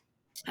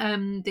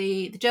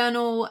the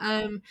journal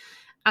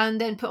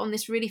and then put on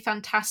this really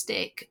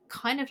fantastic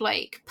kind of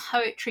like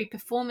poetry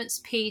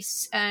performance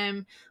piece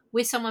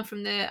with someone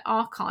from the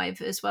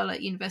archive as well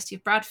at University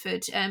of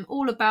Bradford,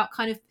 all about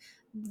kind of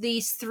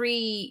these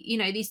three,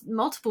 these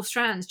multiple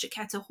strands: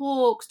 Jacquetta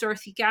Hawkes,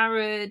 Dorothy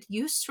Garrett,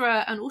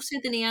 Yusra, and also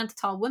the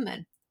Neanderthal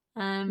woman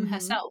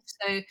herself.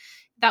 So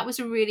that was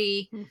a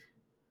really...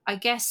 I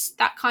guess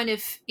that kind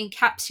of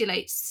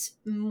encapsulates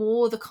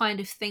more the kind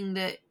of thing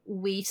that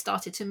we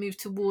started to move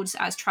towards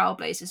as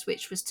Trowelblazers,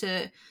 which was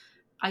to,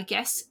 I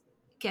guess,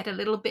 get a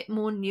little bit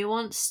more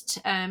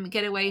nuanced,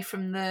 get away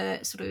from the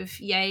sort of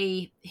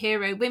yay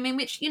hero women,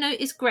 which,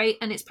 is great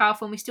and it's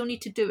powerful and we still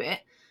need to do it.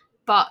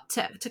 But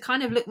to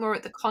kind of look more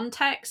at the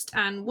context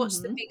and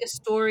what's the bigger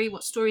story,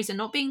 what stories are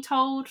not being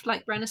told,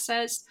 like Brenna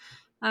says.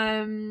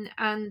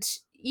 And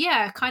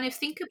yeah, kind of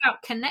think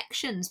about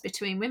connections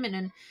between women.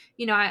 And,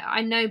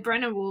 I know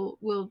Brenna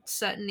will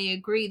certainly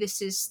agree.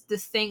 This is the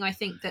thing I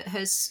think that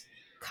has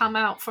come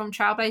out from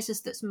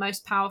Trowelblazers that's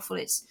most powerful.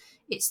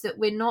 It's that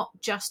we're not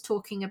just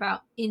talking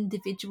about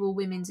individual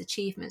women's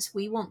achievements.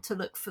 We want to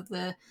look for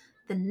the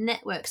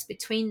networks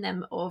between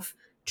them of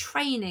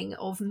training,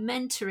 of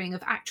mentoring,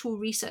 of actual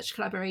research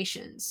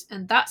collaborations.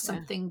 And that's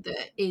something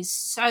that is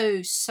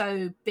so,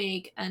 so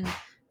big and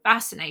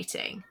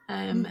fascinating.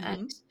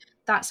 And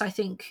that's, I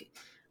think,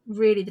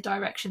 really the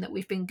direction that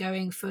we've been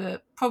going for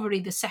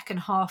probably the second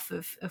half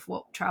of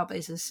what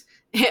Trowelblazers,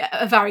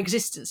 of our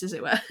existence, as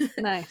it were.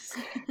 Nice.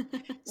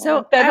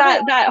 So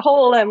that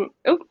whole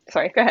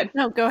sorry, go ahead.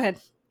 No, go ahead.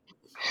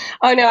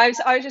 Oh no, I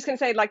was just gonna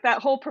say, like,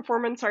 that whole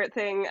performance art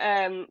thing,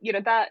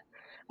 that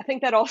I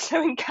think that also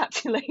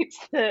encapsulates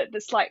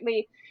the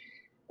slightly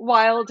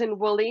wild and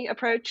woolly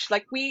approach.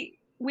 Like, we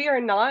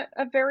are not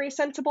a very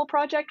sensible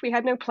project. We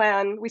had no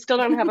plan. We still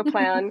don't have a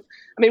plan.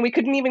 I mean, we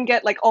couldn't even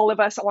get like all of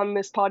us on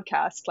this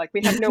podcast. Like,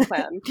 we have no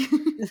plan.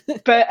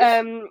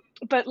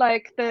 But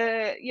like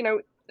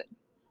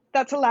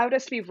that's allowed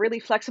us to be really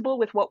flexible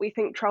with what we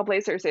think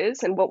Trowelblazers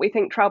is and what we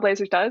think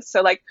Trowelblazers does.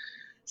 So like,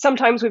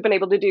 sometimes we've been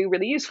able to do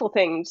really useful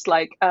things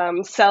like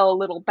sell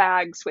little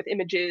bags with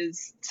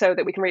images so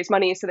that we can raise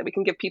money so that we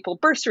can give people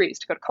bursaries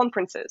to go to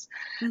conferences.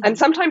 Mhm. And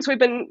sometimes we've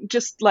been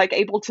just like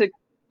able to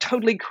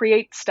totally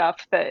create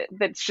stuff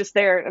that's just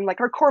there. And like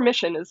our core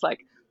mission is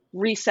like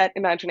reset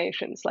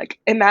imaginations. Like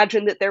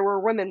imagine that there were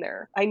women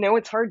there. I know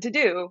it's hard to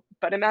do,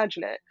 but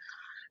imagine it.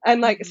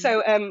 And like,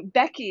 so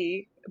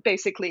Becky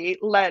basically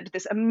led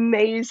this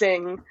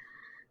amazing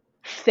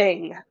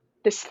thing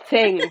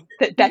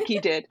that Becky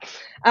did,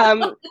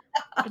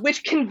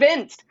 which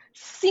convinced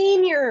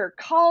senior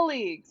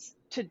colleagues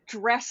to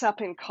dress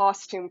up in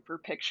costume for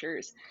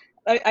pictures.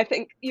 I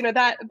think, you know,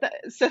 that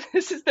so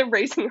this is the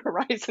Raising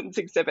Horizons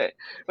exhibit,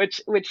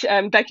 which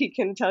Becky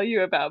can tell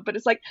you about. But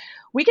it's like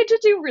we get to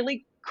do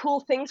really cool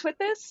things with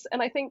this,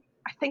 and I think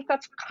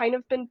that's kind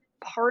of been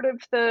part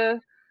of the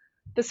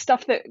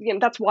stuff that, you know,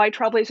 that's why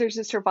Trailblazers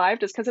has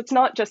survived, is because it's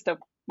not just a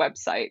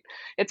website.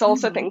 It's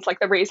also things like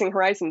the Raising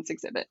Horizons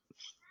exhibit.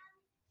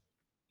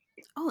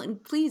 Oh,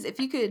 and please, if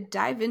you could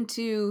dive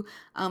into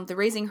the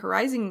Raising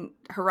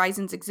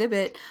Horizons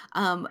exhibit.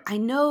 I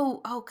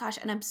know, oh gosh,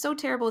 and I'm so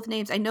terrible with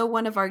names. I know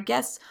one of our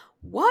guests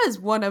was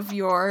one of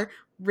your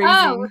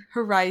Raising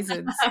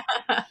Horizons.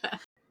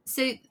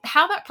 So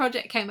how that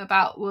project came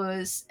about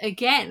was,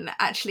 again,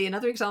 actually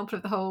another example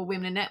of the whole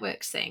Women in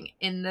Networks thing,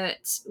 in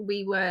that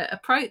we were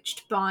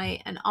approached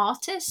by an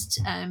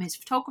artist, his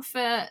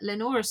photographer,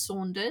 Lenora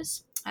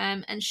Saunders,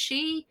 and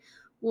she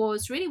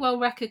was really well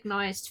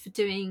recognised for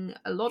doing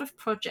a lot of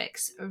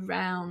projects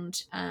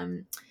around,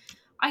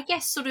 I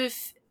guess, sort of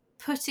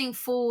putting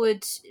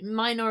forward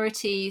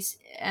minorities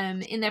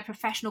in their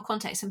professional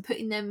context and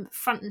putting them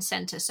front and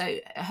center. So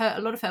a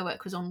lot of her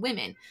work was on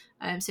women.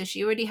 So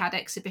she already had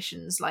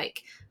exhibitions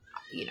like,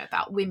 you know,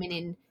 about women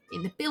in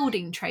the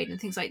building trade and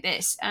things like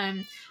this.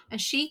 And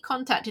she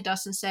contacted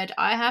us and said,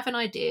 I have an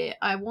idea.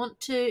 I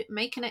want to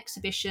make an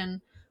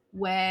exhibition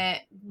where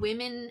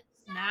women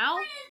now...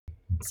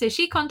 So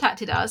she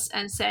contacted us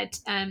and said,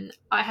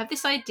 I have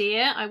this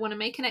idea. I want to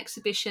make an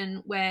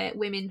exhibition where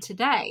women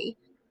today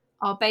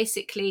are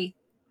basically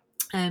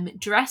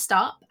dressed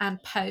up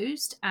and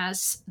posed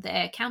as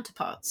their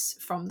counterparts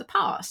from the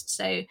past.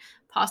 So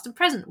past and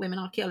present women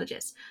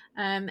archaeologists.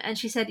 And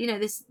she said, you know,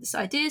 this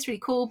idea is really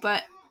cool,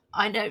 but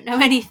I don't know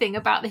anything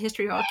about the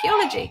history of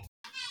archaeology.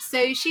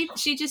 So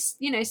she just,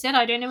 you know, said,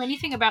 I don't know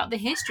anything about the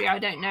history. I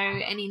don't know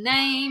any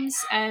names.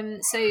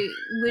 So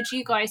would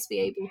you guys be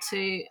able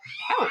to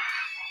help?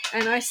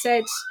 And I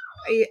said,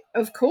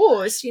 of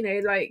course, you know,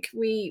 like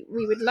we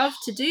would love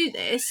to do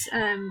this,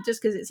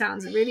 just because it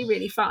sounds really,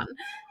 really fun.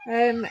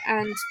 And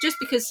just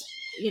because,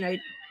 you know,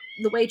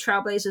 the way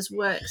Trailblazers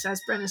works,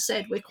 as Brenna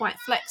said, we're quite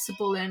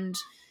flexible, and,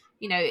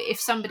 you know, if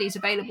somebody's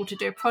available to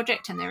do a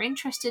project and they're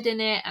interested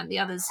in it and the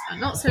others are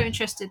not so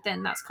interested,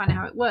 then that's kind of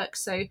how it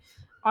works. So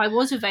I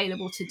was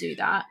available to do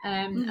that,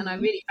 and I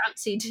really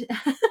fancied,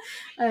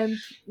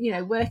 you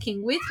know,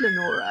 working with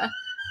Lenora.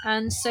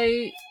 And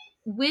so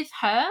with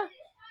her,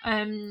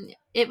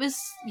 it was,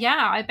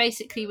 I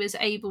basically was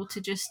able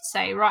to just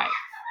say, right,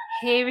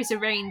 here is a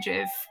range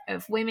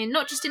of women,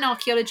 not just in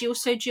archaeology,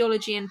 also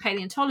geology and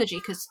paleontology,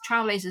 because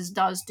Trailblazers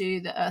does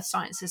do the earth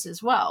sciences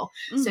as well.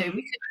 So we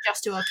couldn't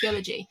just do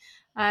archaeology.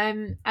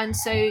 And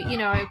so, you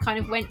know, I kind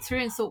of went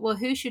through and thought, well,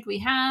 who should we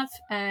have?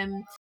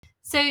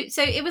 So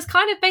it was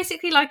kind of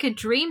basically like a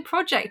dream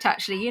project,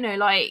 actually, you know,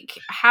 like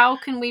how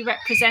can we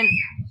represent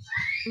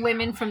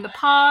women from the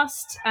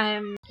past?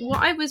 What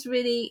I was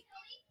really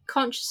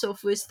conscious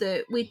of was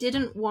that we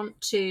didn't want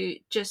to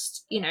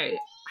just, you know,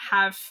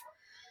 have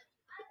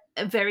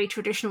a very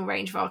traditional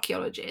range of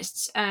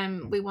archaeologists.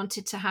 We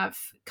wanted to have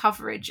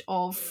coverage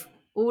of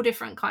all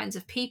different kinds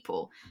of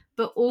people,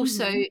 but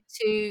also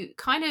to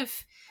kind of,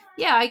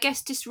 I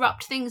guess,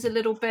 disrupt things a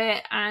little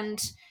bit,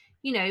 and,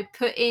 you know,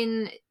 put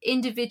in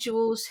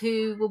individuals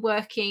who were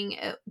working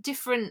at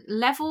different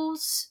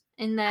levels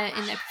in their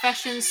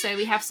professions. So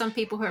we have some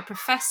people who are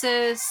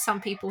professors,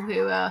 some people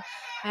who are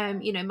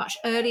you know, much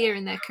earlier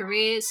in their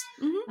careers,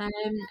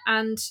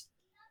 and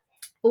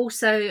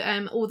also,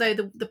 although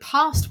the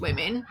past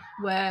women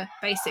were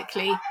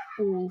basically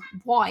all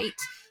white,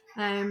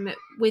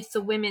 with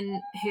the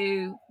women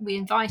who we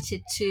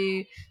invited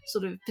to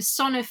sort of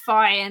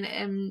personify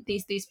and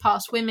these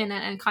past women,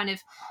 and kind of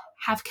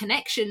have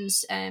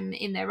connections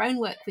in their own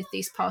work with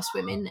these past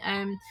women,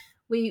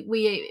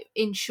 we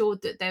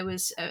ensured that there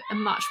was a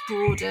much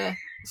broader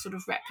sort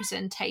of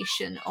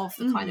representation of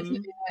the kind of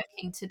women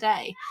working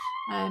today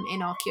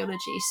in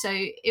archaeology. So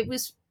it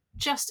was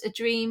just a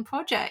dream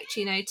project,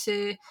 you know,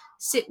 to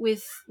sit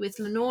with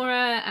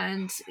Lenora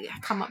and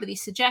come up with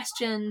these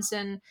suggestions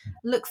and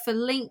look for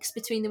links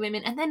between the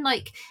women, and then,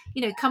 like,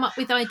 you know, come up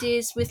with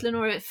ideas with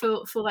Lenora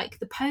for like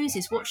the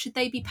poses. What should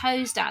they be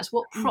posed as?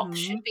 What props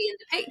should be in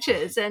the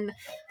pictures? And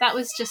that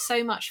was just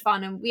so much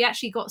fun. And we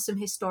actually got some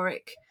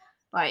historic,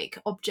 like,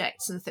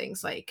 objects and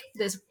things. Like,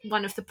 there's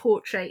one of the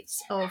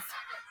portraits of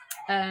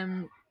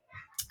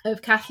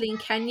Kathleen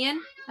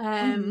Kenyon.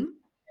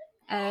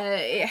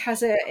 It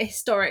has a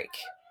historic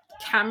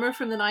camera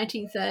from the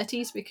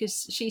 1930s,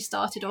 because she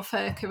started off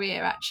her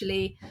career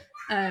actually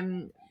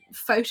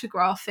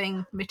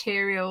photographing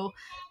material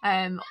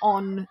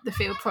on the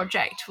field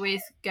project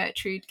with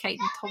Gertrude Caden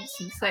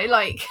Thompson. So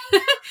like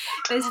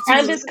there's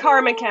And as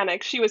car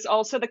mechanic, she was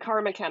also the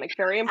car mechanic.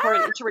 Very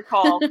important to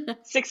recall.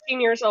 16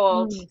 years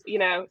old, you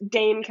know,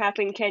 Dame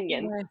Kathleen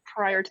Kenyon,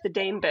 prior to the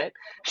Dame bit.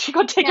 She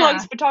got taken on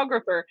as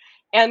photographer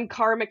and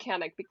car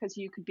mechanic because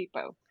you could be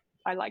both.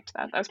 I liked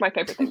that. That was my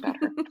favorite thing about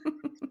her.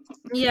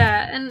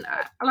 Yeah, and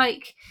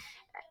like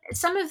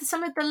some of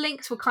the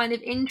links were kind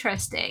of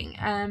interesting.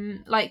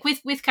 Like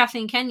with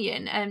Kathleen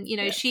Kenyon, you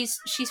know, she's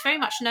very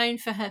much known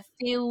for her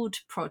field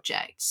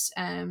projects,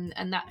 and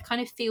that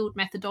kind of field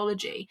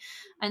methodology.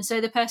 And so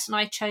the person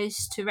I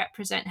chose to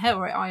represent her,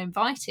 or I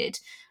invited,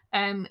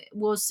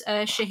 was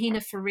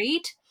Shahina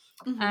Farid,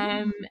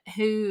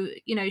 who,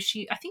 you know,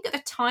 I think at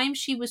the time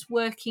she was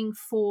working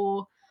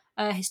for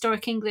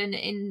Historic England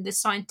in the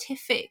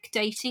scientific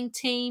dating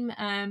team.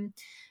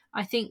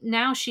 I think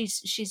now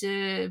she's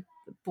a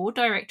board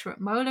director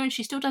at Mola, and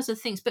she still does other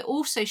things, but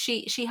also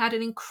she had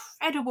an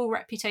incredible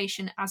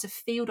reputation as a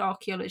field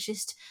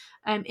archaeologist,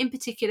 in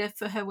particular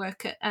for her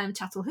work at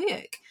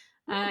Çatalhöyük.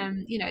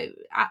 You know,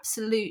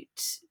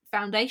 absolute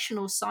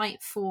foundational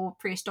site for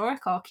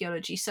prehistoric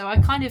archaeology. So I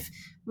kind of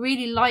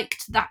really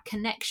liked that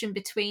connection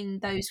between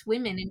those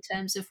women in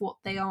terms of what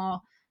they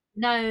are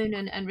known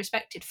and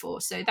respected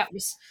for. So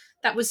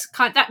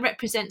that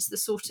represents the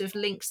sort of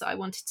links that I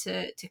wanted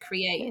to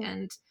create.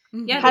 And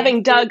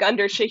having dug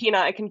under Shahina,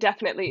 I can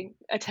definitely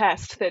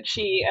attest that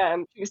she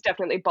was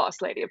definitely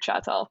boss lady of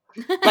Çatal.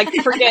 Like,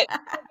 forget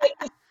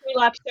the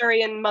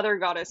lapsarian mother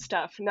goddess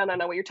stuff. No.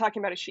 What you're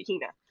talking about is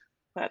Shahina.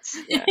 That's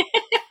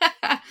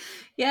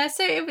yeah.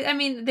 So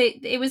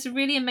it was a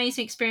really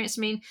amazing experience.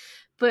 I mean,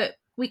 but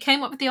we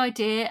came up with the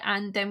idea,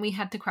 and then we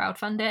had to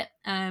crowdfund it,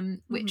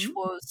 which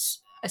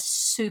was a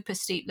super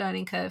steep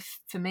learning curve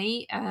for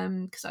me,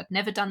 because I'd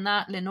never done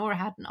that. Lenora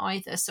hadn't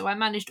either. So I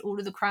managed all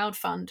of the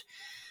crowdfund.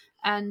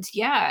 And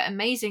yeah,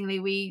 amazingly,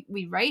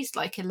 we raised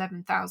like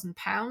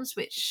 £11,000,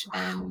 which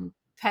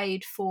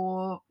paid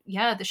for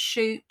the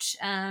shoot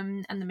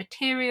and the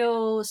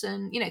materials,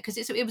 and you know, because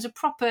it was a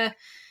proper,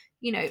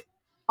 you know,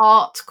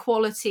 art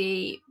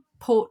quality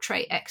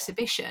portrait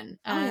exhibition.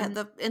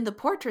 The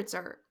portraits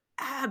are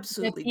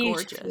absolutely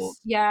gorgeous.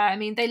 Yeah, I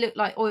mean, they look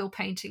like oil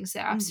paintings.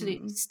 They're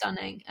absolutely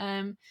stunning.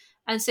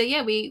 And so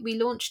we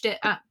launched it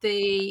at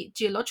the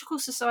Geological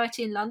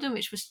Society in London,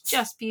 which was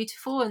just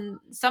beautiful. And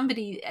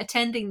somebody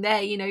attending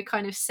there, you know,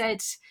 kind of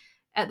said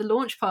at the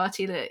launch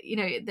party that, you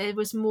know, there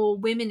was more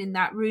women in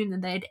that room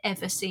than they'd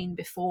ever seen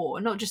before.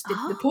 Not just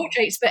the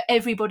portraits, but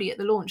everybody at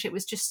the launch. It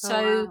was just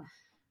so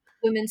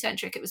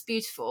women-centric. It was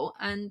beautiful.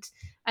 And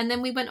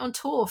then we went on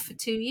tour for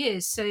 2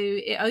 years. So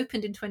it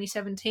opened in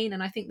 2017,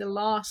 and I think the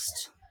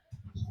last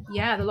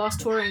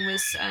touring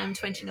was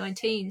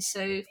 2019.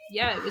 So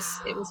yeah, it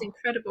was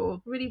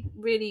incredible. Really,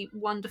 really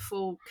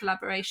wonderful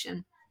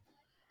collaboration.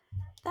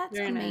 That's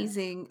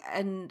amazing.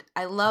 And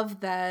I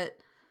love that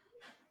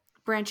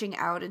branching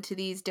out into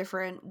these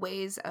different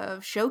ways of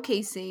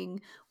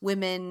showcasing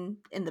women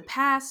in the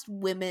past,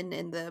 women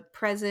in the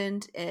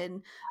present,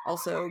 and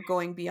also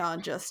going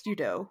beyond just, you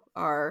know,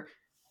 our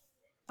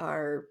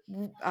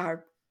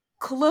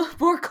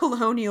more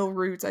colonial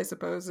roots, I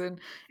suppose,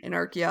 in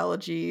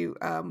archaeology,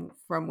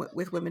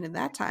 with women in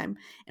that time.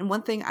 And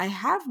one thing I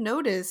have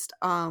noticed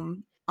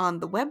on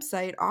the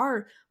website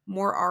are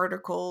more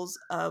articles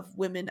of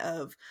women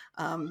of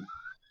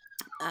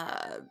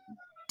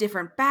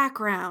different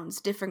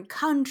backgrounds, different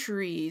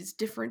countries,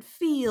 different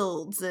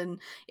fields, and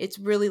it's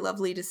really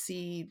lovely to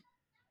see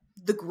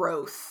the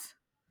growth.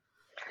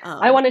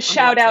 I want to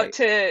shout out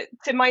to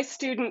my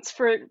students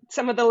for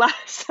some of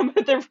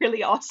the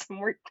really awesome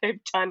work they've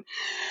done.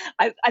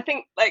 I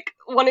think like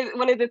one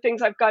of the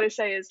things I've got to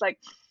say is like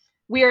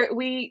we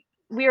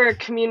are a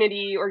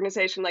community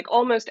organization. Like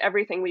almost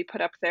everything we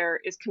put up there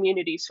is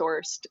community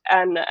sourced.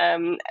 And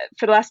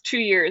for the last 2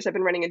 years, I've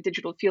been running a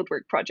digital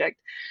fieldwork project,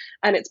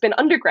 and it's been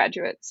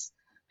undergraduates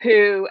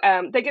who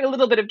they get a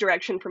little bit of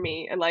direction from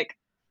me and like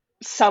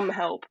some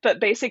help, but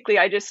basically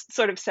I just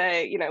sort of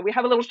say, you know, we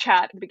have a little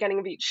chat at the beginning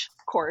of each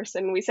course,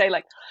 and we say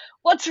like,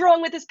 what's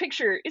wrong with this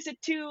picture? Is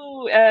it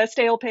too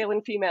stale, pale,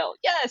 and female?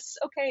 Yes.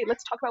 Okay,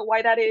 let's talk about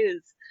why that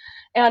is.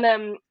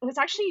 And it's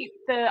actually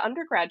the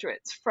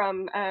undergraduates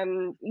from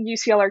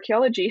UCL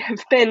Archaeology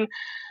have been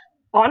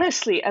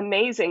honestly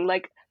amazing.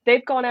 Like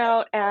they've gone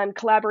out and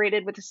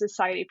collaborated with the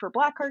Society for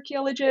Black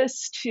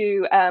Archaeologists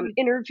to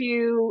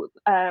interview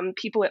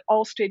people at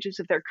all stages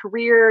of their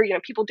career, you know,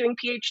 people doing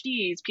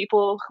PhDs,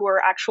 people who are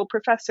actual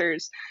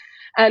professors,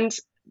 and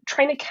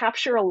trying to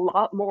capture a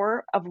lot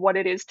more of what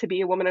it is to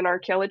be a woman in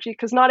archaeology,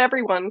 because not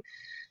everyone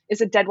is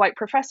a dead white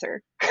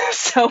professor.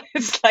 So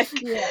it's like,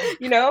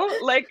 you know,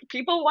 like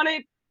people want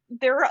to,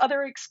 there are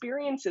other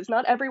experiences.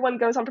 Not everyone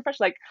goes on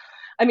professional. Like,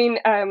 I mean,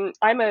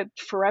 I'm a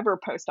forever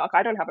postdoc.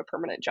 I don't have a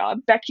permanent job.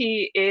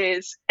 Becky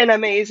is an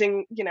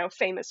amazing, you know,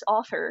 famous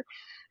author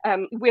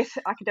with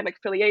academic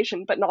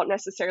affiliation, but not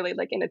necessarily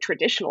like in a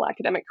traditional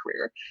academic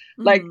career.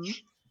 Like,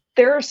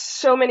 there are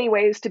so many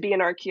ways to be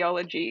in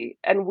archaeology,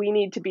 and we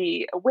need to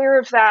be aware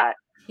of that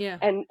Yeah.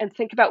 and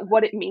think about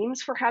what it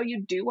means for how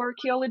you do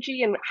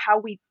archaeology and how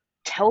we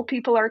tell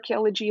people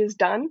archaeology is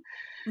done.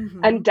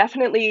 And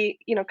definitely,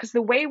 because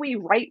the way we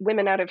write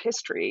women out of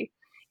history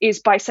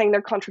is by saying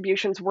their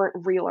contributions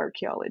weren't real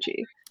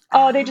archaeology.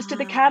 Oh, they just did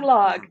the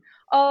catalog. Yeah.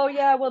 Oh,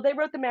 yeah, well, they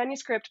wrote the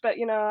manuscript, but,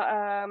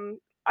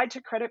 I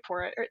took credit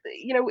for it. Or,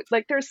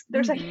 like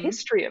there's a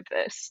history of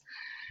this.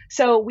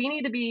 So we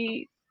need to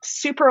be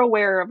super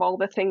aware of all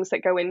the things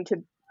that go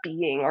into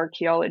being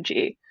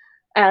archaeology.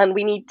 And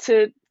we need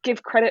to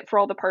give credit for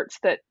all the parts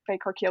that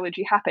make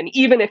archaeology happen,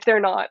 even if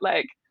they're not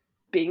like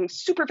being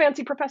super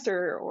fancy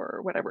professor or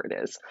whatever it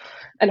is.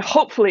 And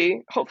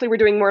hopefully we're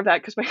doing more of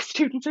that, because my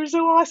students are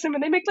so awesome,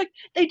 and they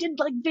did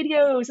like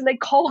videos, and they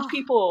called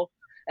people,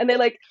 and they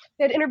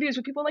had interviews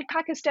with people in like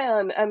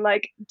Pakistan, and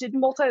did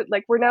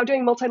we're now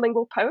doing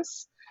multilingual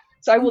posts.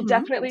 So I will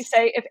definitely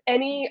say, if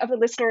any of the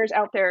listeners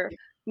out there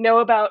know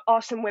about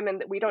awesome women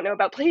that we don't know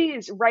about,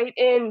 please write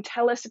in,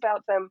 tell us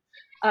about them.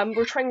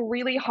 We're trying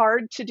really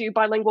hard to do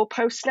bilingual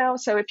posts now.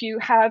 So if you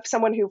have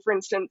someone who, for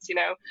instance,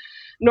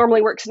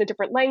 normally works in a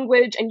different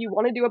language and you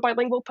want to do a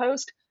bilingual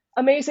post,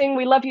 amazing.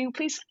 We love you.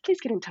 Please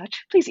get in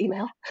touch. Please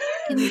email.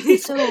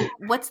 So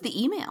what's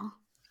the email?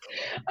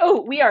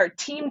 Oh, we are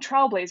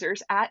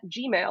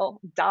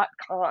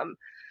teamtrowelblazers@gmail.com.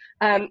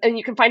 And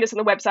you can find us on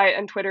the website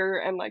and Twitter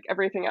and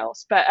everything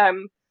else. But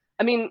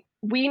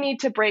we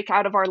need to break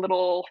out of our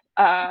little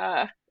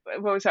our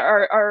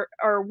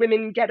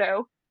women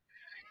ghetto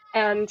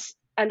and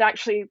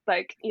actually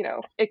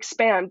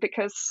expand,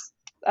 because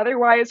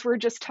otherwise we're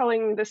just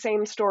telling the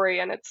same story,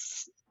 and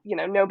it's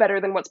no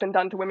better than what's been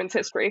done to women's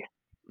history.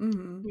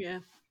 Yeah.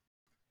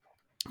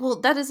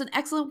 Well, that is an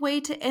excellent way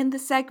to end the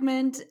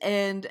segment,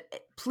 and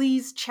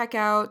please check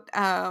out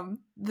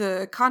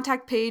the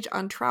contact page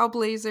on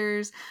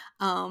Trowelblazers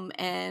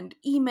and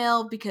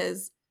email,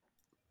 because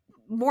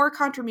more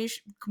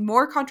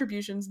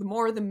contributions, the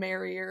more the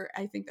merrier.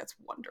 I think that's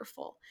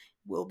wonderful.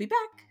 We'll be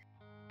back.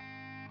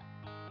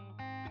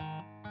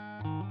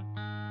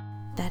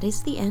 That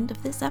is the end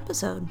of this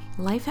episode.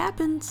 Life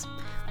happens.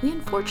 We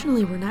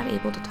unfortunately were not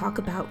able to talk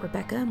about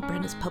Rebecca and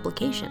Brenna's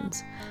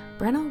publications.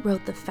 Brenna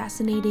wrote the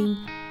fascinating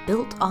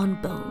Built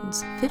on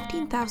Bones,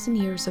 15,000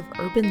 Years of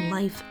Urban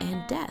Life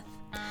and Death,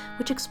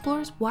 which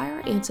explores why our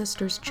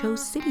ancestors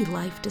chose city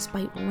life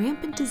despite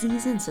rampant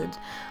diseases and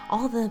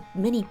all the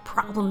many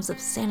problems of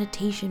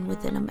sanitation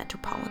within a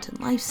metropolitan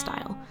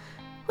lifestyle,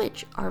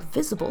 which are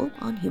visible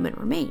on human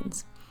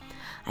remains.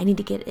 I need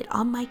to get it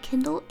on my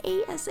Kindle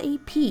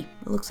ASAP. It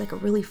looks like a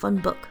really fun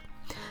book.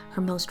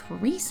 Her most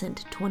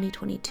recent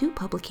 2022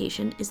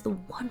 publication is the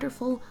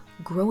wonderful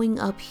Growing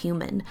Up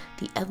Human,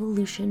 The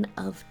Evolution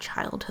of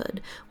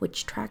Childhood,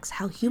 which tracks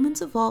how humans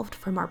evolved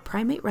from our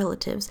primate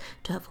relatives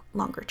to have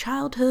longer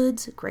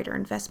childhoods, greater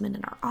investment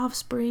in our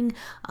offspring,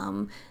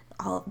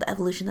 all of the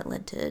evolution that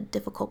led to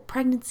difficult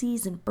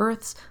pregnancies and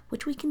births,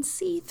 which we can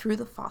see through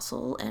the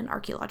fossil and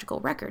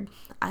archaeological record.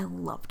 I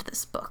loved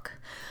this book.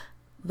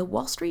 The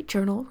Wall Street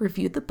Journal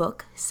reviewed the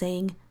book,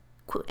 saying,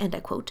 and I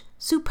quote,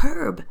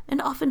 "Superb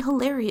and often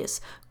hilarious.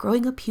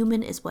 Growing Up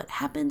Human is what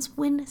happens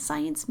when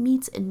science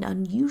meets an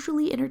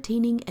unusually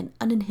entertaining and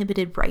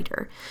uninhibited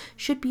writer.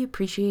 Should be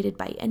appreciated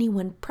by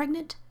anyone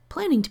pregnant,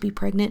 planning to be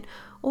pregnant,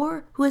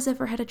 or who has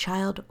ever had a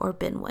child or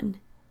been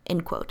one."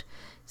 End quote.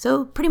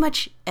 So pretty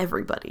much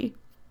everybody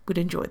would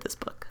enjoy this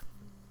book.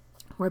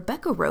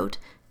 Rebecca wrote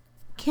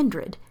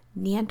Kindred,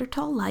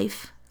 Neanderthal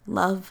Life,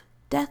 Love,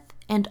 Death,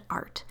 and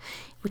Art,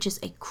 which is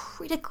a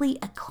critically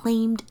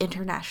acclaimed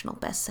international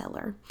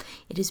bestseller.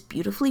 It is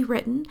beautifully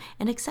written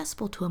and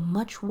accessible to a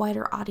much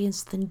wider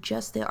audience than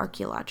just the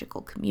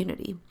archaeological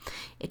community.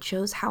 It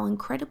shows how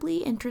incredibly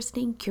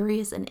interesting,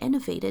 curious, and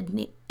innovative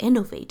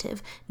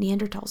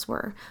Neanderthals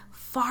were,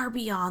 far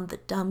beyond the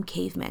dumb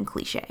caveman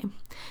cliche.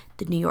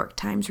 The New York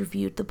Times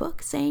reviewed the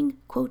book, saying,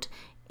 quote,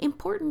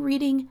 "Important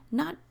reading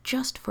not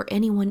just for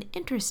anyone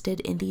interested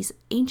in these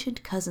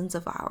ancient cousins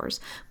of ours,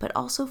 but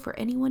also for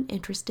anyone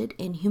interested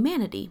in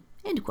humanity."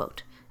 End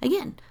quote.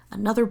 Again,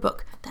 another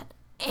book that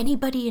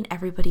anybody and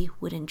everybody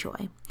would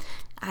enjoy.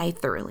 I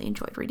thoroughly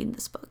enjoyed reading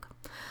this book.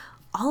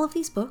 All of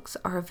these books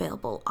are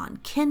available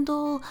on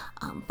Kindle,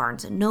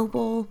 Barnes &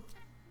 Noble.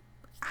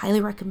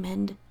 Highly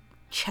recommend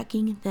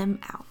checking them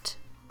out.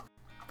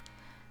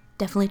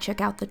 Definitely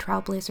check out the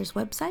Trowelblazers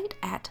website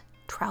at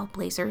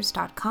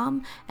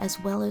trowelblazers.com, as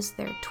well as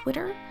their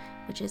Twitter,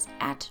 which is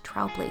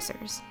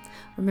 @Trowelblazers.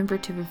 Remember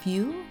to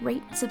review,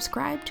 rate, and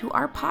subscribe to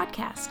our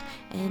podcast,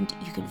 and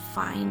you can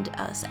find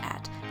us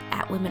at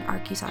Women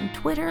Archies on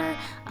Twitter,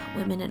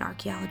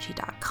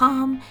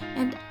 womeninarchaeology.com,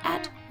 and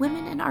at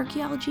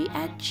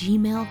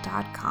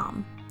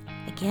womeninarchaeology@gmail.com.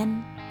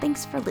 Again,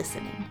 thanks for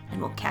listening,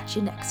 and we'll catch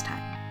you next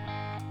time.